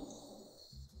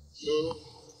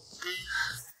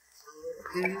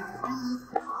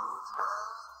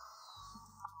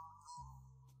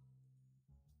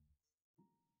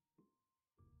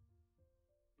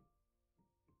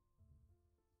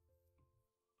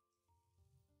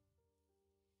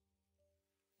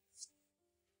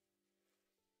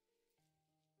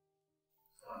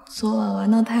昨晚玩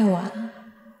到太晚，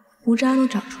胡渣都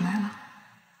长出来了。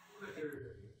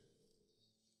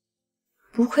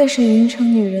不愧是云城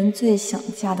女人最想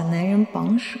嫁的男人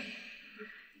榜首，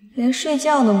连睡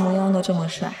觉的模样都这么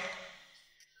帅。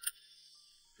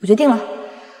我决定了，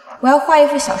我要画一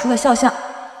幅小叔的肖像，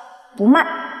不卖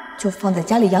就放在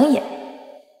家里养眼。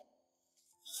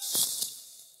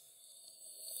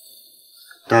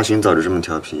大兴早就这么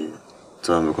调皮，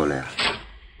昨晚没过来啊？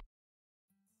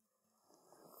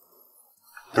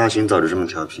大兴早就这么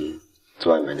调皮，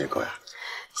昨晚没来过呀？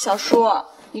小叔，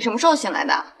你什么时候醒来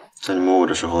的？在你摸我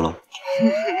的时候了。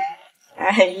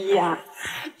哎呀，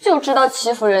就知道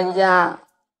欺负人家。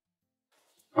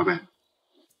宝贝，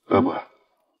饿不饿？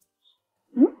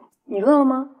你饿了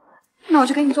吗？那我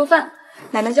去给你做饭，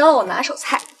奶奶教了我拿手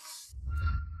菜。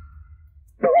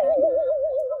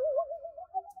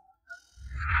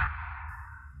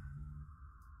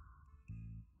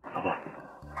老婆，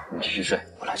你继续睡，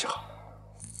我来就好。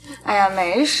哎呀，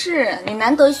没事，你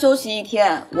难得休息一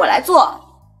天，我来做。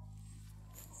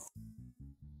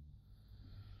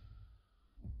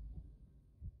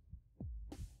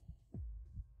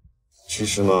其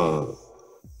实嘛，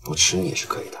不吃你也是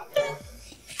可以的。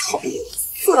讨厌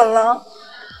死了！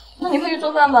那你快去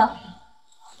做饭吧。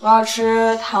我要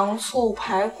吃糖醋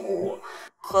排骨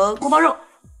和锅包肉。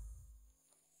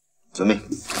遵命，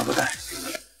老婆带。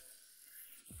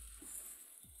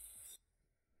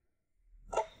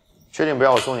确定不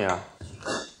要我送你啊？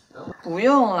不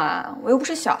用啦，我又不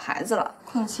是小孩子了。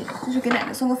况且这是给奶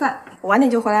奶送个饭，我晚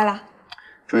点就回来了。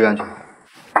注意安全，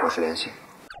保持联系。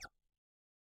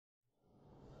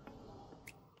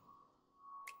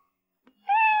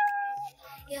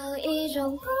有一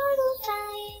种过度反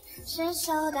应，是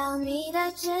受到你的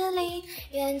指令，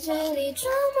远距离捉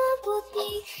摸不定，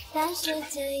但世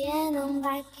界也能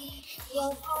摆平，有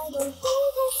太多不可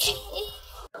思议。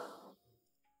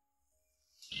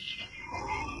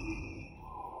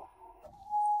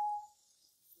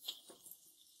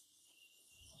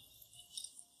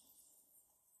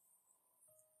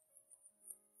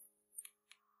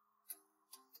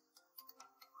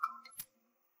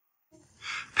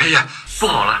裴爷，不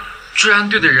好了！治安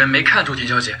队的人没看出田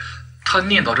小姐，他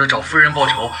念叨着找夫人报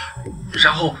仇，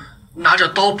然后拿着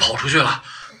刀跑出去了。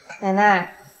奶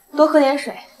奶，多喝点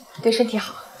水，对身体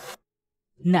好。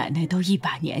奶奶都一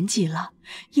把年纪了，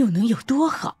又能有多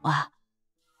好啊？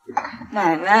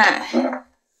奶奶，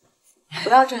不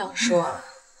要这样说，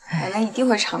奶奶一定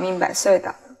会长命百岁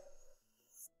的。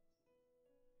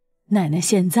奶奶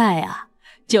现在啊，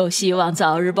就希望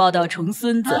早日抱到重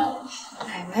孙子。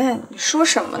奶奶，你说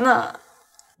什么呢？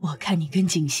我看你跟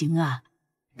景行啊，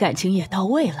感情也到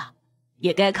位了，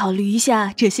也该考虑一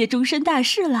下这些终身大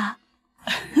事了。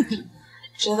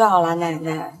知道了，奶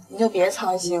奶，你就别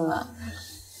操心了，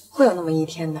会有那么一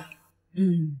天的。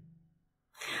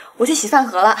我去洗饭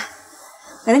盒了，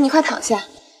奶奶你快躺下。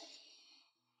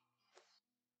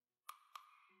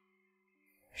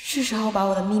是时候把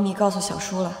我的秘密告诉小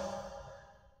叔了，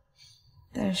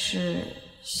但是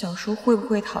小叔会不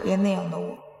会讨厌那样的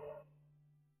我？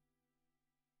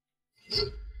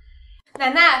奶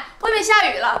奶，外面下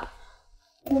雨了。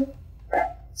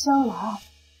江兰，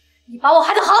你把我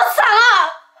害得好惨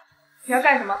啊！你要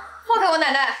干什么？放开我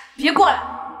奶奶！别过来！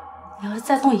你要是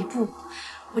再动一步，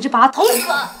我就把她捅死！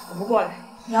我不过来。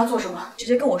你要做什么？直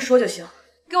接跟我说就行。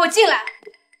给我进来！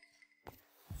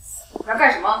你要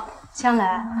干什么？江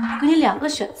兰，我给你两个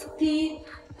选择：第一，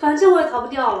反正我也逃不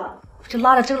掉了，我就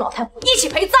拉着这个老太婆一起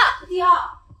陪葬；第二，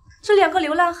这两个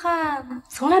流浪汉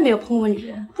从来没有碰过女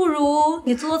人，不如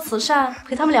你做慈善，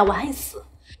陪他们俩玩一次，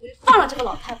我就放了这个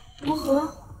老太婆。如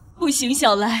何？不行，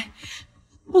小来，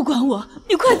不管我，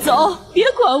你快走，别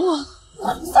管我。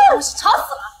最好是吵死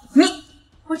了你！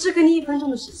我只给你1分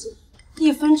钟的时间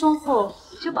，1分钟后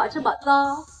就把这把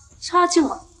刀插进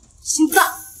我心脏。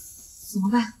怎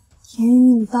么办？田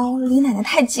云云的刀离奶奶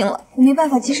太近了，我没办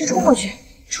法及时冲过去，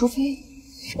除非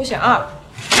我选2。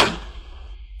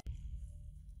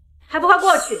还不快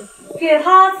过去，给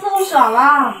他伺候爽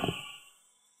了！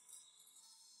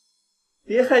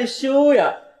别害羞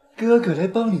呀，哥哥来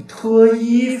帮你脱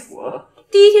衣服。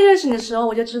第一天认识你的时候，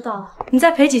我就知道你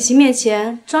在裴锦熙面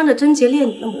前装着贞洁烈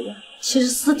女的模样，其实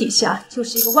私底下就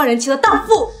是一个万人欺的荡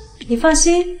妇。你放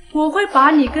心，我会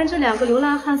把你跟这2个流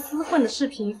浪汉厮混的视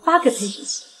频发给裴锦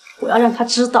熙，我要让他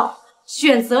知道，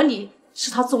选择你是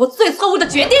他做过最错误的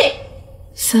决定。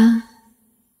3、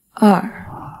2、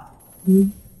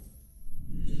1。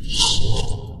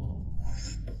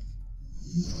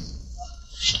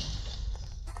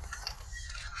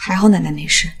还好奶奶没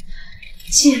事。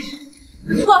贱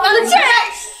人，荒唐的贱人！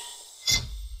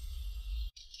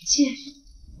贱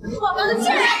人，荒唐的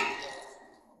贱人！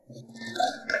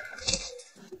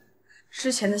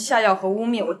之前的下药和污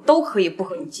蔑我都可以不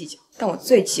和你计较，但我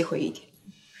最忌讳一点，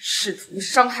试图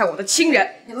伤害我的亲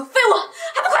人。你们废物，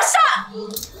还不快上！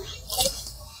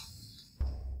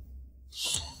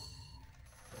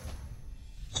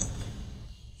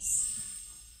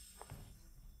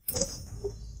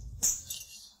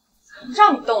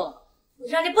让你动了，我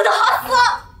让你不得好死！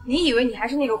你以为你还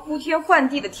是那个呼天唤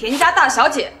地的田家大小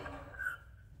姐？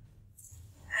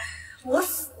我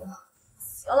死了，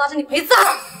死要拉着你陪葬！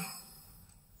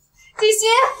锦溪，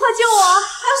快救我！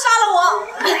他要杀了我！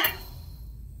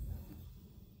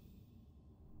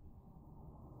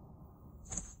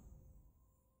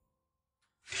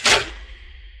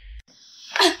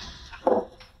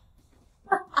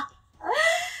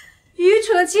愚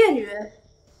蠢的贱女人！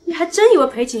你还真以为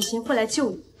裴锦行会来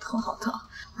救你？头好疼，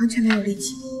完全没有力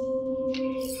气。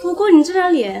不过你这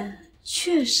张脸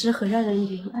确实很让人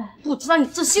怜爱，不知道你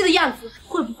窒息的样子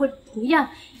会不会同样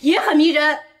也很迷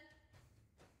人？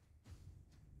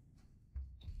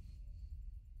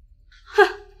哼，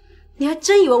你还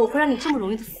真以为我会让你这么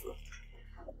容易的死？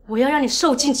我要让你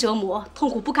受尽折磨，痛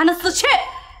苦不堪的死去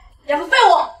！2个废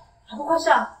物，还不快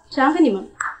上！讲给你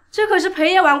们，这可是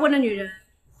裴爷玩过的女人，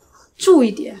注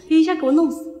意点，别一下给我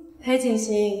弄死！裴锦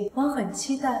行，我很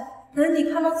期待，等你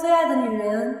看到最爱的女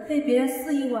人被别人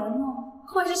肆意玩弄，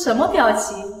会是什么表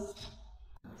情？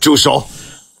住手！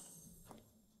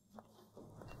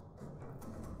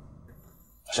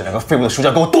把这2个废物的书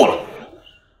架给我剁了！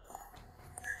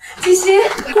锦行，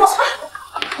我……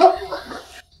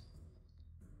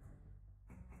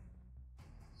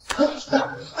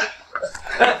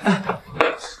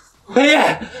裴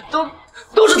爷，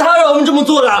都是他让我们这么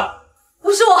做的，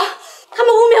不是我，他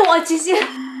们污蔑我，锦溪。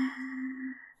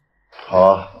好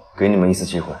啊，给你们一次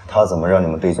机会，他怎么让你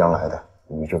们对将来的，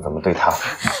你们就怎么对他。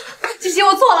锦溪，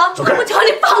我错了，我求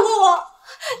你放过我，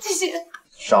锦溪。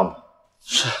上吧。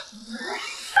是。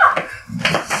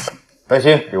担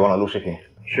心，别忘了录视频。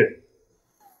是。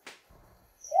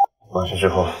完事之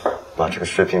后，把这个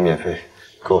视频免费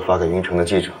给我发给云城的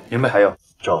记者。明白。还有，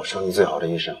找生意最好的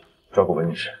医生照顾文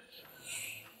女士。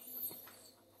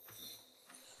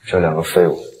这2个废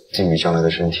物觊觎将来的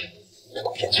身体，这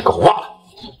都演技给我忘了。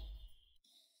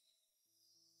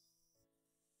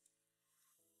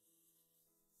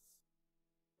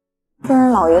夫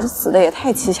人老爷子死的也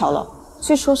太蹊跷了，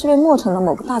据说是被墨城的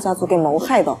某个大家族给谋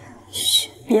害的。嘘，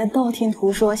别道听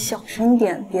途说，小声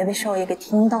点，别被少爷给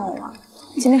听到了。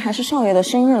今天还是少爷的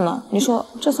生日呢，你说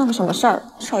这算个什么事儿？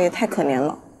少爷太可怜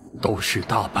了。都是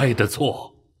大伯的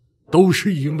错，都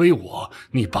是因为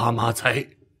你爸妈才……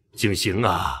景行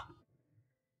啊，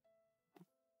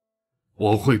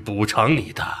我会补偿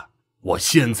你的。我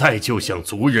现在就向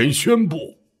族人宣布，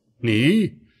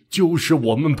你就是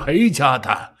我们裴家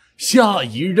的下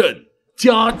一任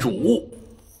家主。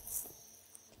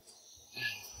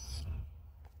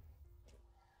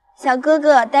小哥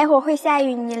哥，待会儿会下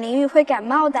雨，你淋雨会感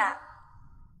冒的。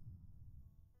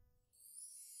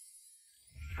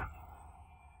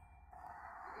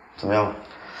怎么样了？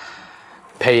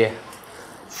裴爷，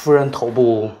夫人头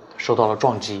部受到了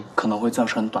撞击，可能会造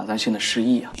成短暂性的失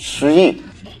忆啊。失忆？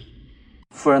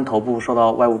夫人头部受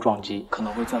到外物撞击，可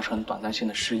能会造成短暂性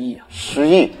的失忆啊。失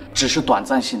忆？只是短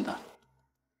暂性的。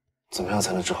怎么样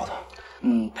才能治好他？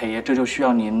裴爷，这就需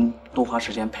要您多花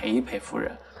时间陪一陪夫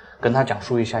人，跟她讲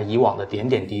述一下以往的点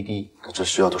点滴滴。这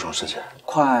需要多长时间？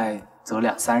快则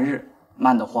2、3日，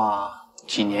慢的话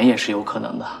几年也是有可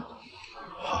能的。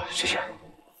好，谢谢。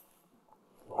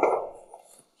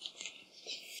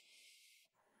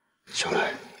小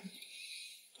来，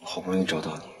我好不容易找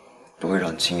到你，不会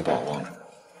让你轻易把我忘了的。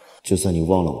就算你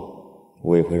忘了我，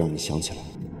我也会让你想起来。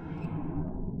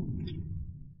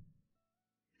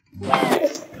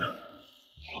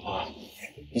老婆，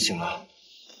你醒了？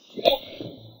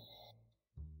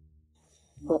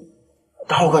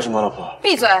打我干什么，老婆？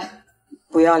闭嘴！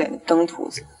不要脸的登徒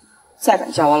子，再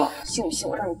敢叫我老婆，信不信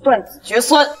我让你断子绝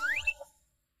孙？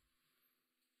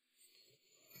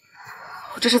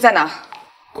我这是在哪？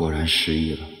果然失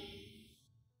忆了。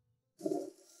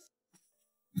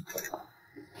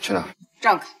去哪？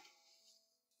让开！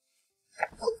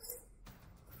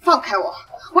放开我！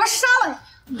我要杀了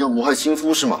你！你要谋害亲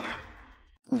夫是吗？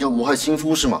你要谋害亲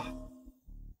夫是吗？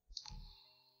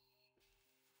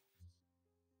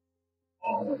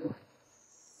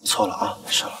错了啊，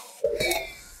没事了。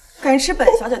敢吃本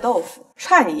小姐豆腐，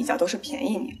踹你一脚都是便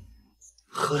宜你。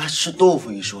何来吃豆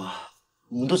腐一说？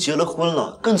我们都结了婚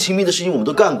了，更亲密的事情我们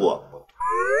都干过。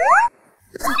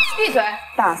闭嘴！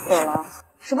大色狼，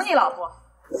什么你老婆？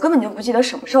我根本就不记得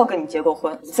什么时候跟你结过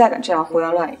婚。你再敢这样胡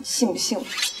言乱语，信不信我？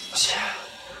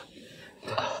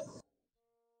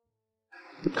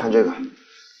看这个，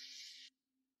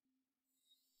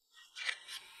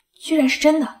居然是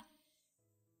真的。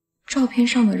照片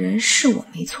上的人是我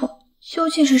没错，究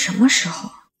竟是什么时候？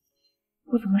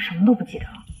我怎么什么都不记得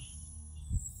了？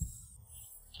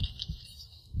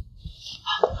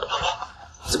老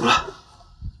婆，怎么了？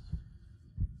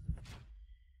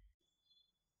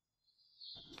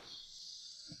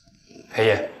裴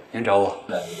爷，您找我？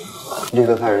立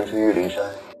刻派人去玉灵山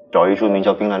找一株名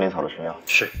叫冰蓝莲草的神药。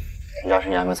是。人家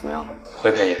生意还没怎么样呢。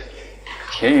回裴爷，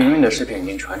田云云的视频已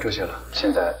经传出去了，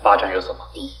现在霸占热搜榜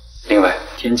第一。另外，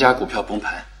田家股票崩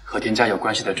盘，和田家有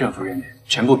关系的政府人员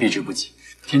全部避之不及。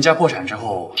田家破产之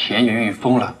后，田云云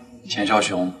疯了，田少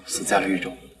雄死在了狱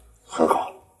中。很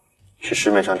好，去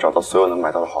市面上找到所有能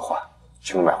买到的好画，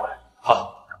全部买回来。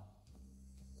好。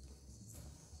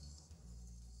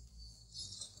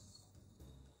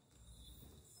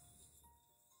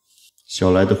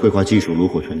小来的绘画技术炉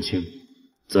火纯青，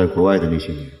在国外的那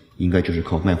些年，应该就是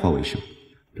靠卖画为生。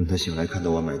等他醒来看到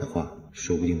我买的画，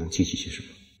说不定能记起些什么。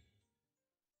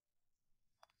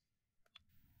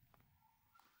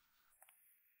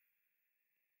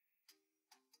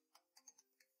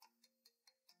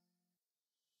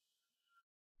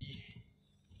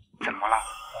怎么了？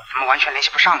怎么完全联系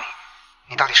不上你？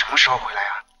你到底什么时候回来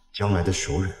啊？将来的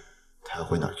熟人，他要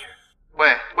回哪儿去？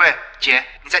喂，姐，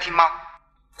你在听吗？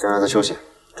将来在休息，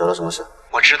找到什么事？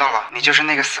我知道了，你就是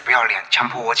那个死不要脸、强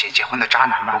迫我姐结婚的渣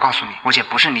男吧？我告诉你，我姐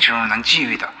不是你这种能觊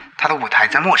觎的，她的舞台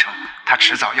在墨城，她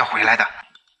迟早要回来的。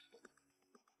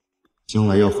将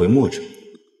来要回墨城，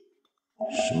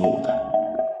什么舞台？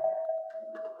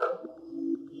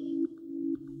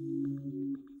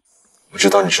我知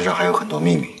道你身上还有很多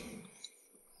秘密，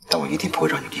但我一定不会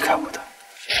让你离开我的。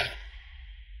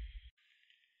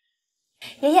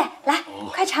爷爷，来，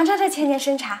快尝尝这千年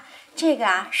参茶。这个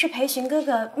啊，是裴寻哥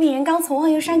哥命人刚从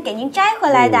忘忧山给您摘回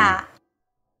来的。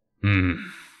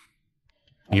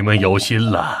你们有心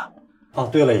了。哦，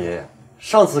对了，爷爷，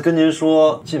上次跟您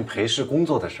说进裴氏工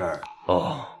作的事儿。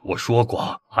哦，我说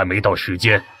过，还没到时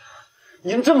间。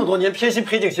您这么多年偏心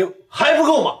裴景星，还不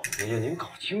够吗？爷爷，您搞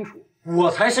清楚，我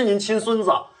才是您亲孙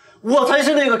子，我才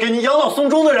是那个给您养老送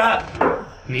终的人。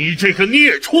你这个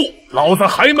孽畜，老子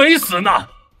还没死呢，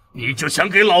你就想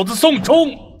给老子送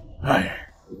终？哎。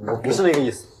我不是那个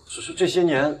意思，只是这些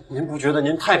年您不觉得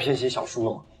您太偏心小叔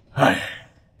了吗？哎，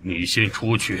你先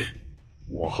出去，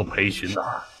我和裴寻呐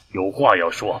有话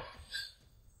要说。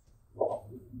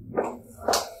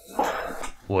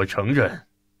我承认，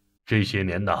这些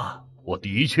年呐，我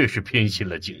的确是偏心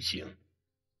了景行，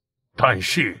但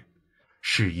是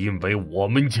因为我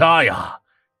们家呀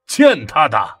欠他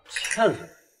的。欠他？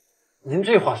您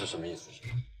这话是什么意思？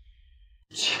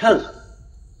欠他？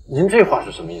您这话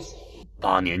是什么意思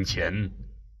？8年前，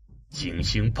景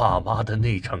行爸妈的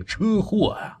那场车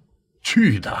祸啊，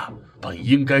去的本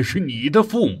应该是你的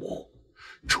父母，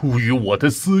出于我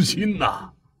的私心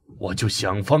呐，我就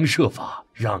想方设法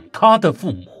让他的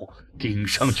父母顶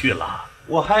上去了。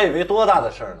我还以为多大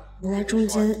的事儿呢，原来中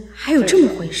间还有这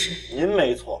么回事。您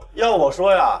没错，要我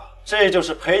说呀，这就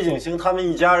是裴景行他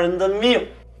们一家人的命。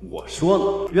我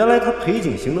说呢，原来他裴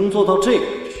景行能做到这个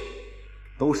位置，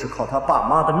都是靠他爸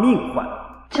妈的命换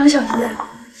的。张小姐，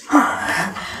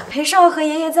裴少和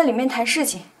爷爷在里面谈事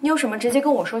情，你有什么直接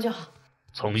跟我说就好。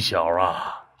从小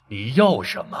啊，你要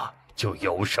什么就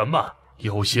有什么，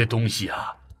有些东西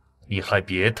啊，你还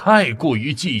别太过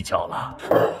于计较了。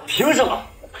凭什么？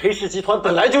裴氏集团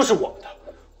本来就是我们的，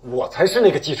我才是那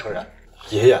个继承人。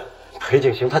爷爷，裴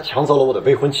景行他抢走了我的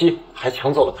未婚妻，还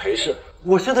抢走了裴氏，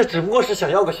我现在只不过是想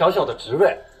要个小小的职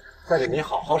位，在里面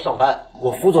好好上班，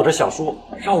我辅佐着小叔，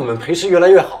让我们裴氏越来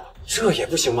越好。这也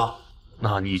不行吗？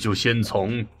那你就先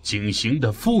从景行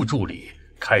的副助理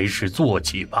开始做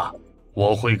起吧，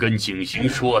我会跟景行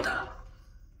说的。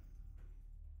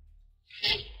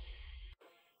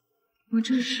我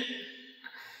这是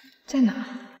在哪？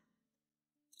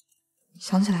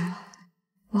想起来了，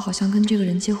我好像跟这个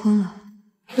人结婚了。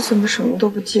我怎么什么都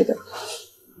不记得？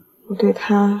我对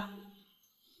他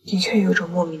的确有种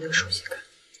莫名的熟悉感。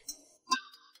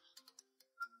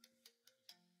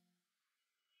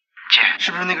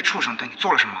是不是那个畜生对你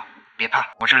做了什么？别怕，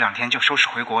我这2天就收拾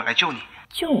回国来救你。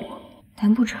救我？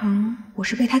难不成我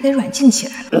是被他给软禁起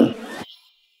来了？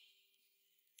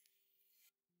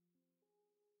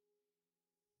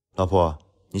老婆，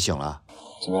你醒了？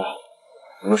怎么了？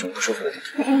有没有什么不舒服的地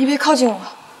方？你别靠近我。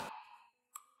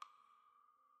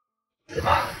别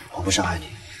怕，我不伤害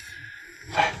你。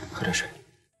来，喝点水。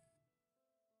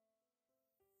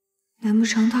难不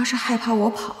成他是害怕我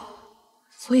跑，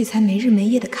所以才没日没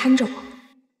夜的看着我？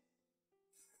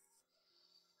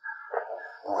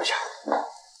摸一下，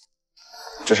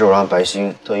这是我让白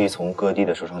星特意从各地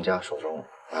的收藏家手中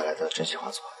买来的珍稀画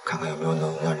作，看看有没有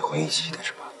能让你回忆起点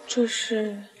什么。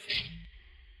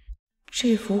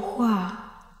这幅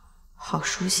画，好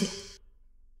熟悉。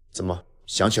怎么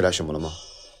想起来什么了吗？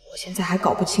我现在还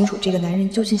搞不清楚这个男人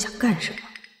究竟想干什么，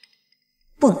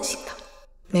不能心疼。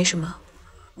没什么，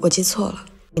我记错了，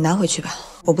你拿回去吧，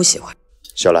我不喜欢。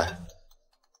小来，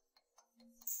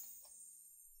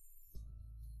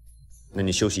那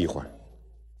你休息一会儿，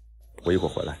我一会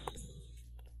儿回来。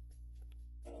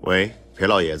喂，裴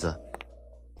老爷子。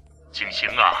景行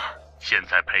啊，现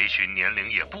在裴巡年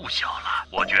龄也不小了，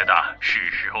我觉得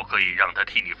是时候可以让他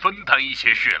替你分担一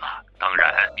些事了。当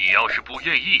然，你要是不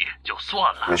愿意就算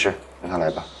了。没事，让他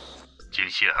来吧。景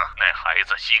行，那孩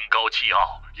子心高气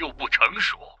傲又不成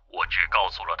熟，我只告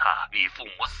诉了他你父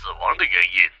母死亡的原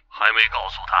因，还没告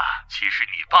诉他其实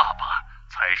你爸爸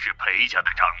才是裴家的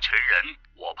掌权人。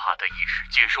我怕他一时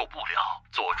接受不了，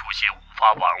做出些无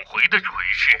法挽回的蠢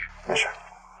事。没事，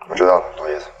我知道了，老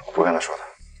爷子，我不会跟他说的。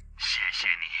谢谢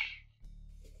你。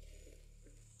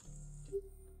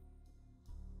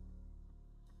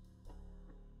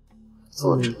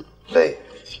作者累，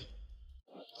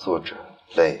作者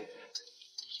累。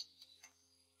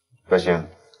白星，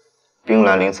冰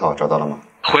兰灵草找到了吗？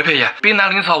回裴爷，冰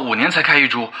兰灵草5年才开一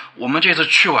株，我们这次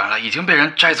去晚了，已经被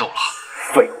人摘走了。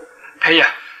废物！裴爷，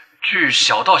据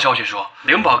小道消息说，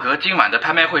灵宝阁今晚的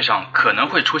拍卖会上可能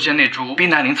会出现那株冰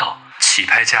兰灵草，起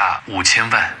拍价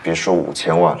5000万。别说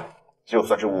5000万了，就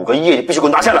算是5个亿，也必须给我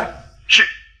拿下来。是。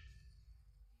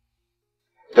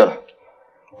对了，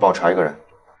帮我查一个人。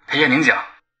裴爷您讲。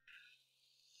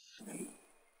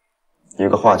有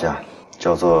个画家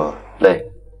叫做累。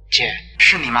姐，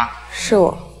是你吗？是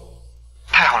我。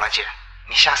太好了，姐，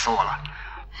你吓死我了。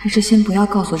还是先不要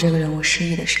告诉这个人我失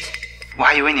忆的事情。我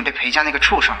还以为你被裴家那个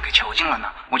畜生给囚禁了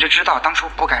呢，我就知道当初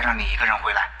不该让你一个人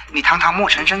回来。你堂堂墨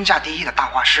尘真价第一的大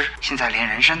画师，现在连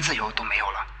人身自由都没有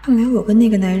了。他没有跟那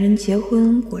个男人结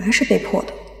婚，果然是被迫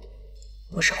的。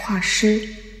我是画师，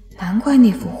难怪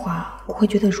那幅画我会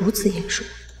觉得如此眼熟。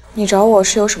你找我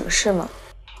是有什么事吗？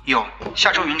有，下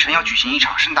周云城要举行一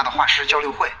场盛大的画师交流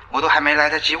会，我都还没来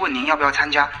得及问您要不要参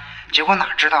加，结果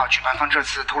哪知道举办方这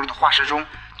次偷了的画师中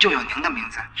就有您的名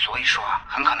字，所以说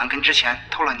很可能跟之前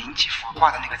偷了您几幅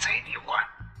画的那个贼有关。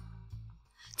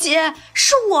姐，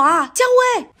是我啊，姜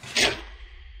薇。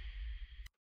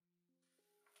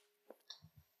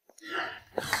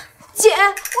姐，我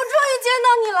终于见到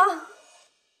你了，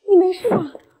你没事吧？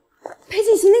裴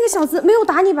景行那个小子没有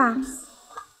打你吧？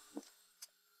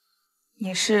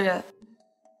你是？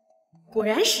果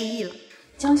然失忆了，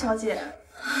江小姐。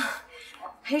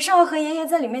裴少和爷爷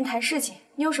在里面谈事情，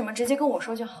你有什么直接跟我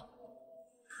说就好。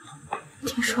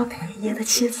听说裴爷的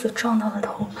妻子撞到了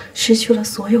头，失去了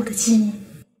所有的记忆。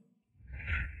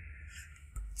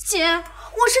姐，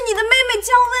我是你的妹妹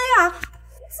姜薇啊，怎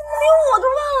么连我都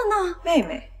忘了呢？妹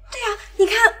妹？对呀，你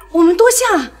看我们多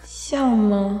像啊！像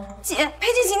吗？姐，裴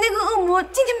景行那个恶魔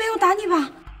今天没有打你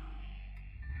吧？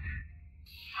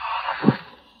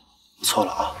错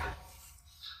了啊！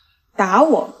打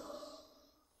我？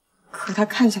可他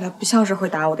看起来不像是会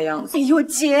打我的样子。哎呦，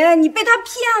姐，你被他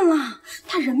骗了，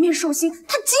他人面兽心，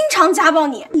他经常家暴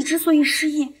你。你之所以失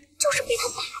忆，就是被他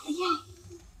打的呀。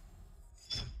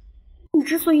你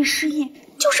之所以失忆，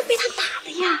就是被他打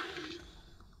的呀。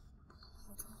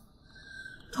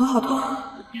头好痛，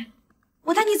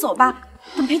我带你走吧。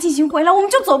等裴景行回来，我们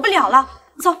就走不了了。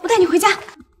走，我带你回家。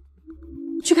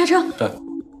去开车。对。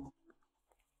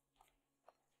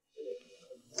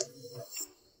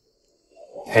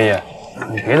裴爷，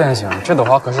你别担心，这朵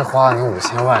花可是花了你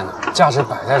5000万呢，价值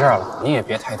摆在这儿了，你也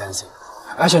别太担心。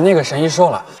而且那个神医说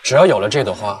了，只要有了这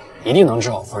朵花，一定能治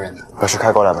好夫人的。把事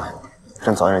开过来吧，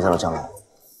朕早点见到将来。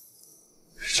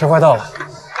时快到了，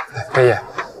裴爷，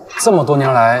这么多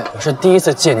年来，我是第一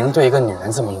次见您对一个女人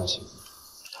这么用心。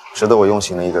值得我用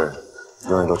心的一个人，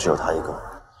永远都只有她一个。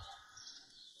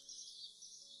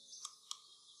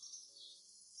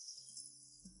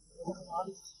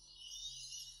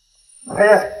裴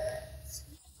爷，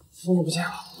夫人不见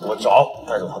了，我找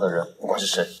带走她的人，不管是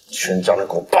谁，全家人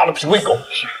给我扒了皮喂狗。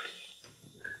是。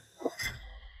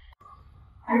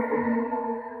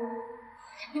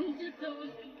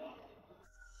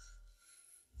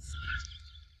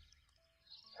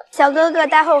小哥哥，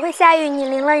待会儿会下雨，你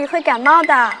淋了雨会感冒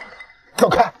的。走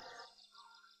开！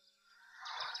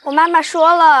我妈妈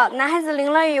说了，男孩子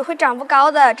淋了雨会长不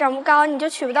高的，长不高你就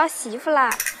娶不到媳妇啦。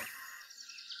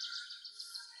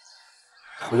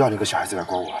我要你个小孩子来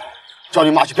管我，叫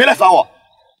你妈去，别来烦我。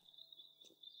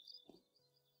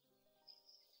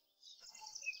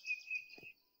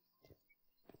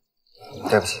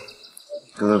对不起，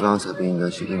哥哥刚才不应该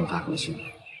去给你发短信。怎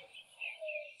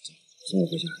么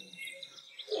回家？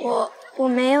我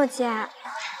没有家。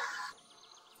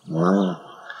你妈妈呢？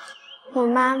我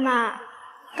妈妈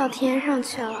到天上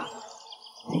去了。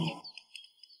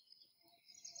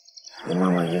我妈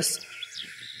妈也死了。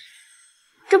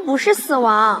这不是死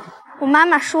亡，我妈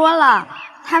妈说了，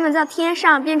他们在天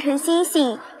上变成星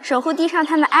星，守护地上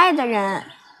他们爱的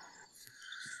人。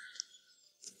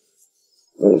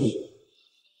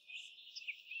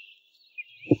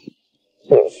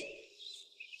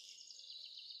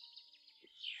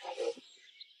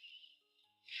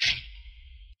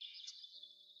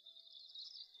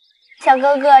小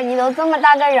哥哥，你都这么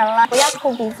大个人了，不要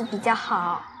抠鼻子比较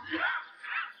好。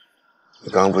你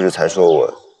刚刚不是才说我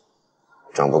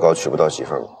长不高娶不到媳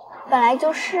妇吗？本来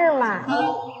就是嘛。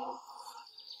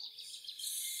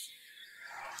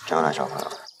这样来小朋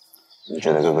友，你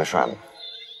觉得哥哥帅吗？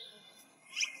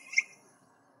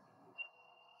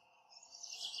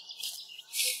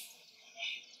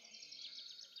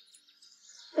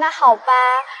那好吧，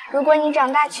如果你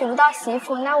长大娶不到媳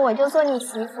妇，那我就做你媳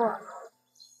妇。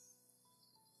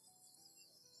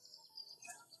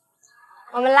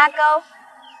我们拉钩。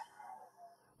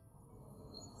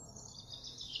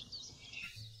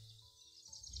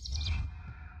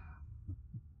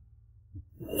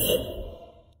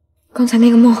刚才那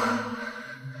个梦，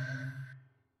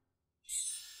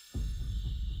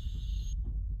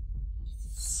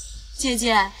姐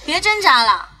姐别挣扎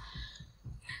了。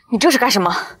你这是干什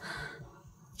么？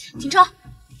停车！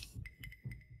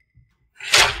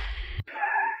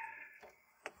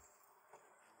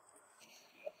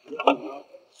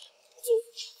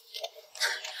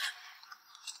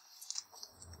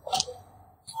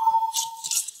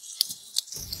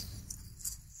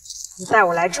你带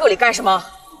我来这里干什么？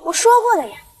我说过了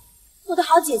呀，我的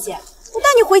好姐姐，我带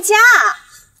你回家啊！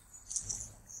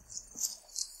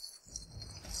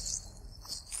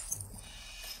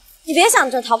你别想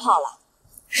着逃跑了，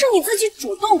是你自己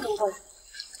主动跟过来的，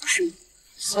不是吗？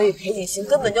所以裴景行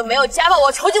根本就没有家暴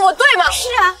我、囚禁我，对吗？是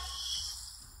啊，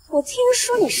我听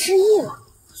说你失忆了，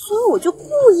所以我就故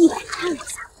意来看了一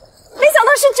下，没想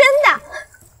到是真的。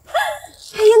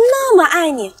裴爷那么爱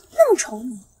你，那么宠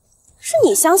你，是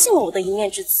你相信了我的一面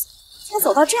之词，才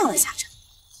走到这样的下场。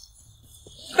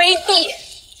卑鄙！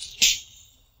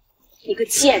你个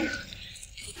贱人，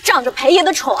仗着裴爷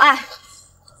的宠爱，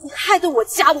你害得我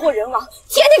家破人亡，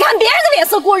天天看别人的脸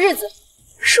色过日子。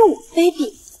是我卑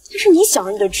鄙，还是你小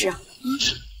人得志啊？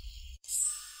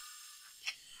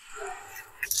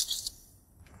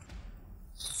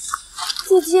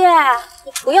姐姐，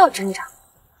你不要挣扎，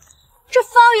这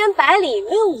方圆百里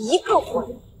没有一个活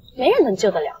人，没人能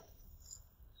救得了。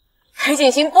裴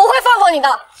景行不会放过你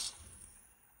的。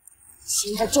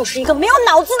现在就是一个没有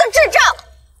脑子的智障，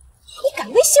你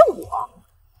敢威胁我？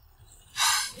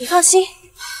你放心，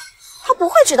他不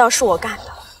会知道是我干的。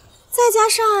再加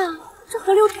上这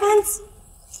河流湍子，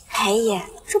裴爷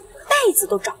这辈子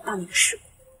都找不到你的尸骨。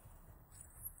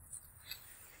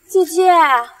姐姐，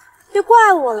别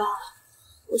怪我了，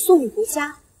我送你回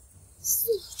家，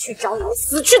送你去找你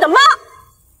死去的妈。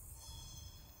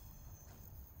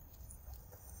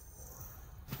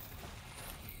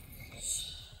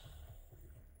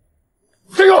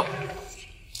这个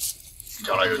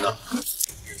叫来人呢？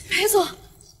裴总，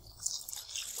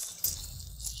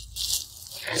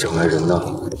叫来人呢？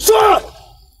是。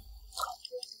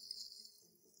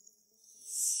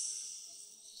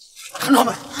看他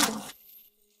们！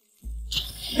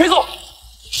裴总，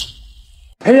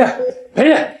裴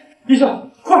爷，医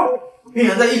生，快！病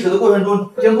人在译血的过程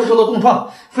中，肩部受到重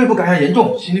创，肺部感染严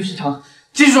重，心律失常，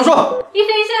继续手术。医生，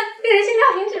病人心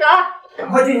跳停止了，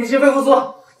赶快进行心肺复苏。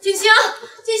景行！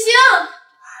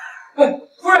哎，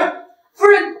夫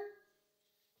人！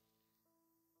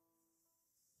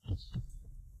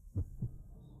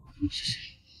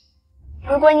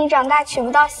如果你长大娶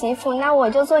不到媳妇，那我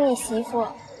就做你媳妇。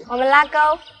我们拉钩。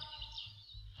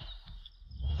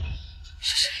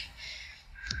是谁？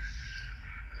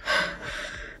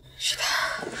是他。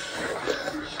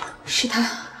是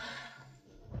他。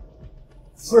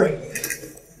夫人，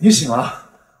你醒了。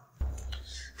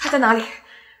他在哪里？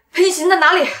裴景行在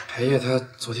哪里？裴爷他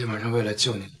昨天晚上为了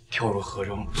救你，跳入河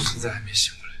中，现在还没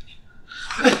醒过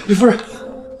来。哎，李夫人，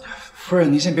夫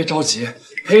人您先别着急，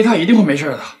裴他一定会没事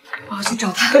的。我要去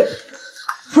找他。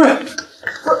夫人，锦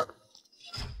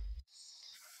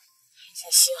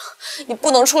行，你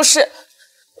不能出事，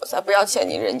我才不要欠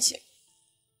你人情。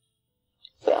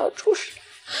不要出事，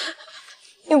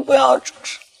你不要出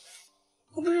事。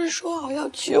你不是说好要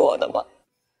娶我的吗？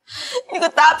你个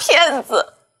大骗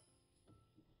子！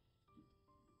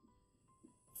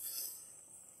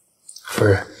夫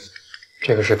人，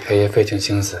这个是裴爷费尽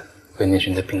心思为您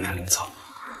寻的避难灵草，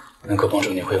能够帮助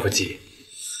您恢复记忆。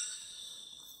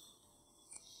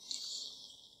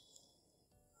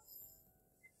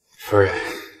夫人，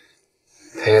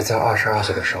裴爷在22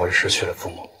岁的时候就失去了父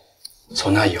母，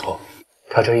从那以后，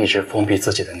他就一直封闭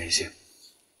自己的内心。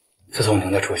自从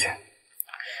您的出现，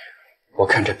我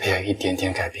看着裴爷一点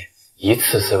点改变，一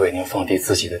次次为您放低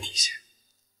自己的底线。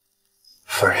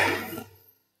夫人，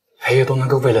裴爷都能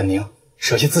够为了您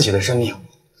舍弃自己的生命，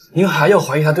您还要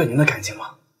怀疑他对您的感情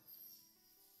吗？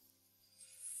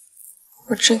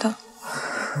我知道，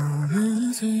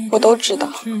我都知道。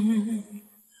夫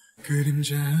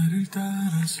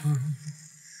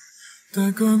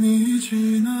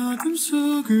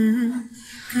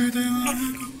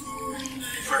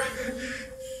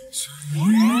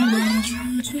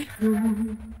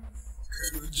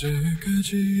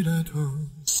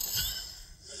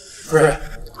人，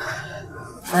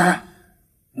夫人，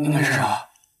您没事啊？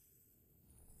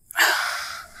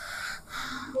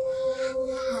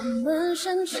我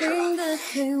想起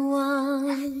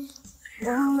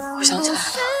来了，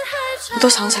我都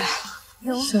想起来了。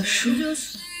小叔，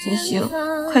锦行，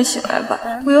快醒来吧，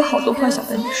我有好多话想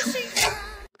跟你说。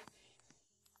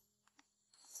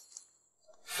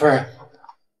夫人，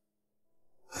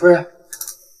夫人，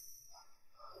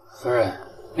夫人，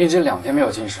你已经2天没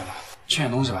有进食了，吃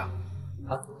点东西吧。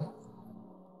啊。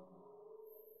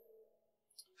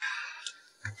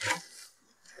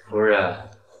夫人，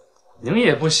您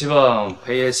也不希望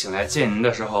裴爷醒来见您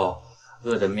的时候，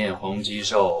饿得面黄肌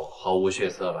瘦，毫无血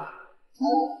色吧？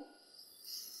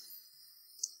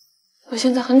我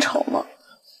现在很丑吗？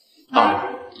啊，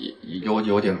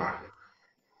有点吧。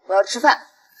我要吃饭。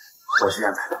我去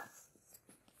安排。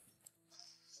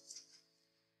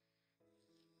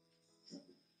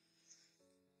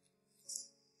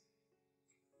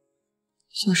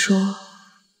小叔，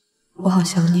我好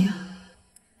想你啊，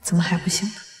怎么还不醒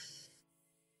呢？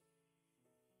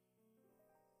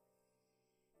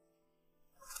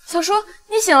小叔，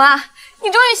你醒了，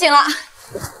你终于醒了，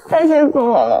担心死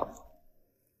我了。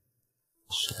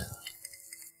是。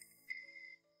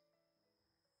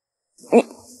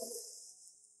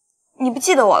你不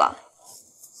记得我了？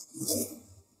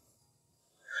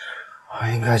我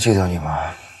应该记得你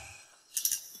吗？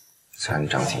虽然你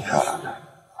长得挺漂亮的。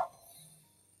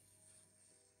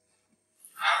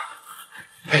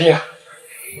裴爷，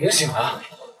您醒了。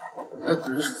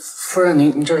夫人，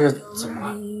您这是怎么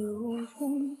了？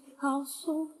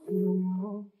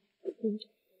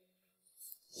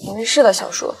你没事的，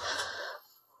小叔，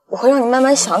我会让你慢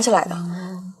慢想起来的。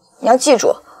你要记住，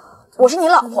我是你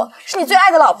老婆，是你最爱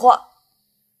的老婆。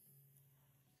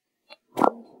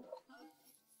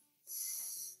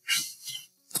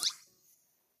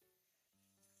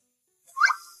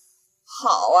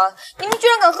好啊，你们居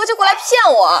然敢合起伙来骗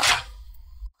我！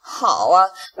好啊，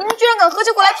你们居然敢合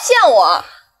起伙来骗我！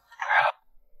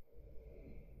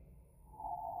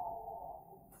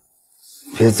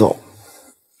别走，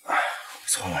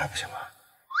错了还不行吗？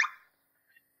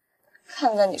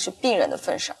看在你是病人的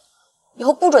份上，以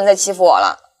后不准再欺负我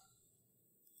了。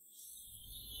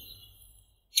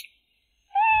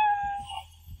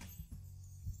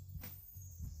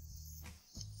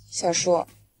小叔，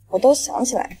我都想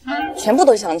起来了，全部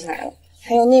都想起来了。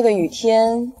还有那个雨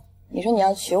天，你说你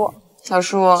要娶我，小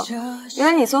叔，原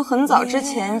来你从很早之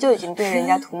前就已经对人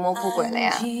家图谋不轨了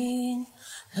呀。明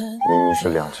明是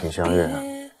两情相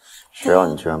悦，谁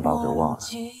让你居然把我给忘了？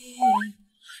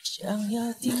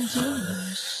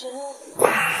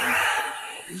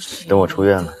等我出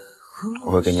院了，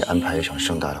我会给你安排一场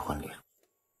盛大的婚礼。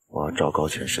我要昭告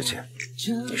全世界，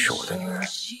你是我的女人。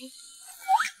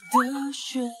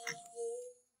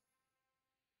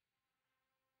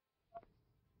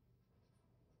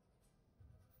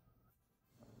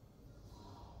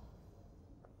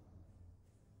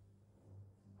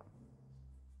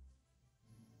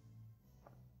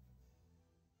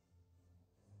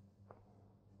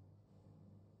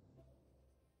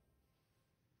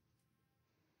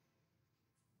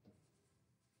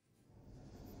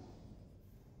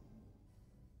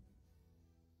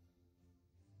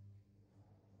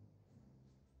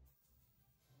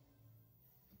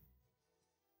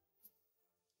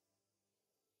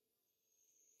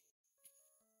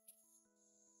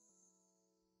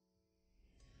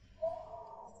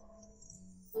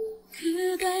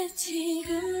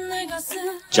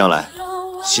将来，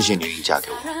谢谢你愿意嫁给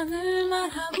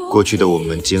我。过去的我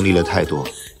们经历了太多，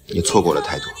也错过了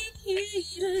太多。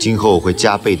今后我会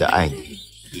加倍的爱你，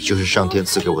你就是上天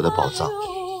赐给我的宝藏。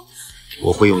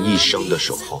我会用一生的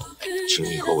守候，请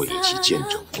你和我一起见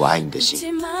证我爱你的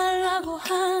心。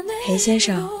裴先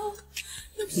生，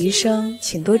余生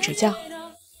请多指教。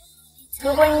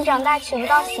如果你长大娶不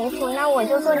到媳妇，那我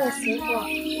就做你媳妇。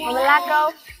我们拉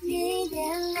钩。你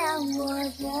点亮我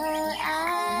的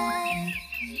爱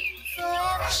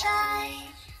Forever shine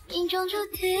命中注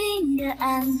定的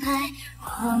安排，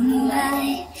狂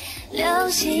来流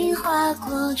星划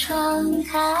过窗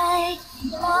台，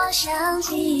我像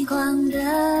极光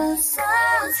的色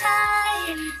彩，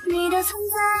你的存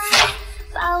在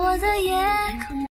把我的夜空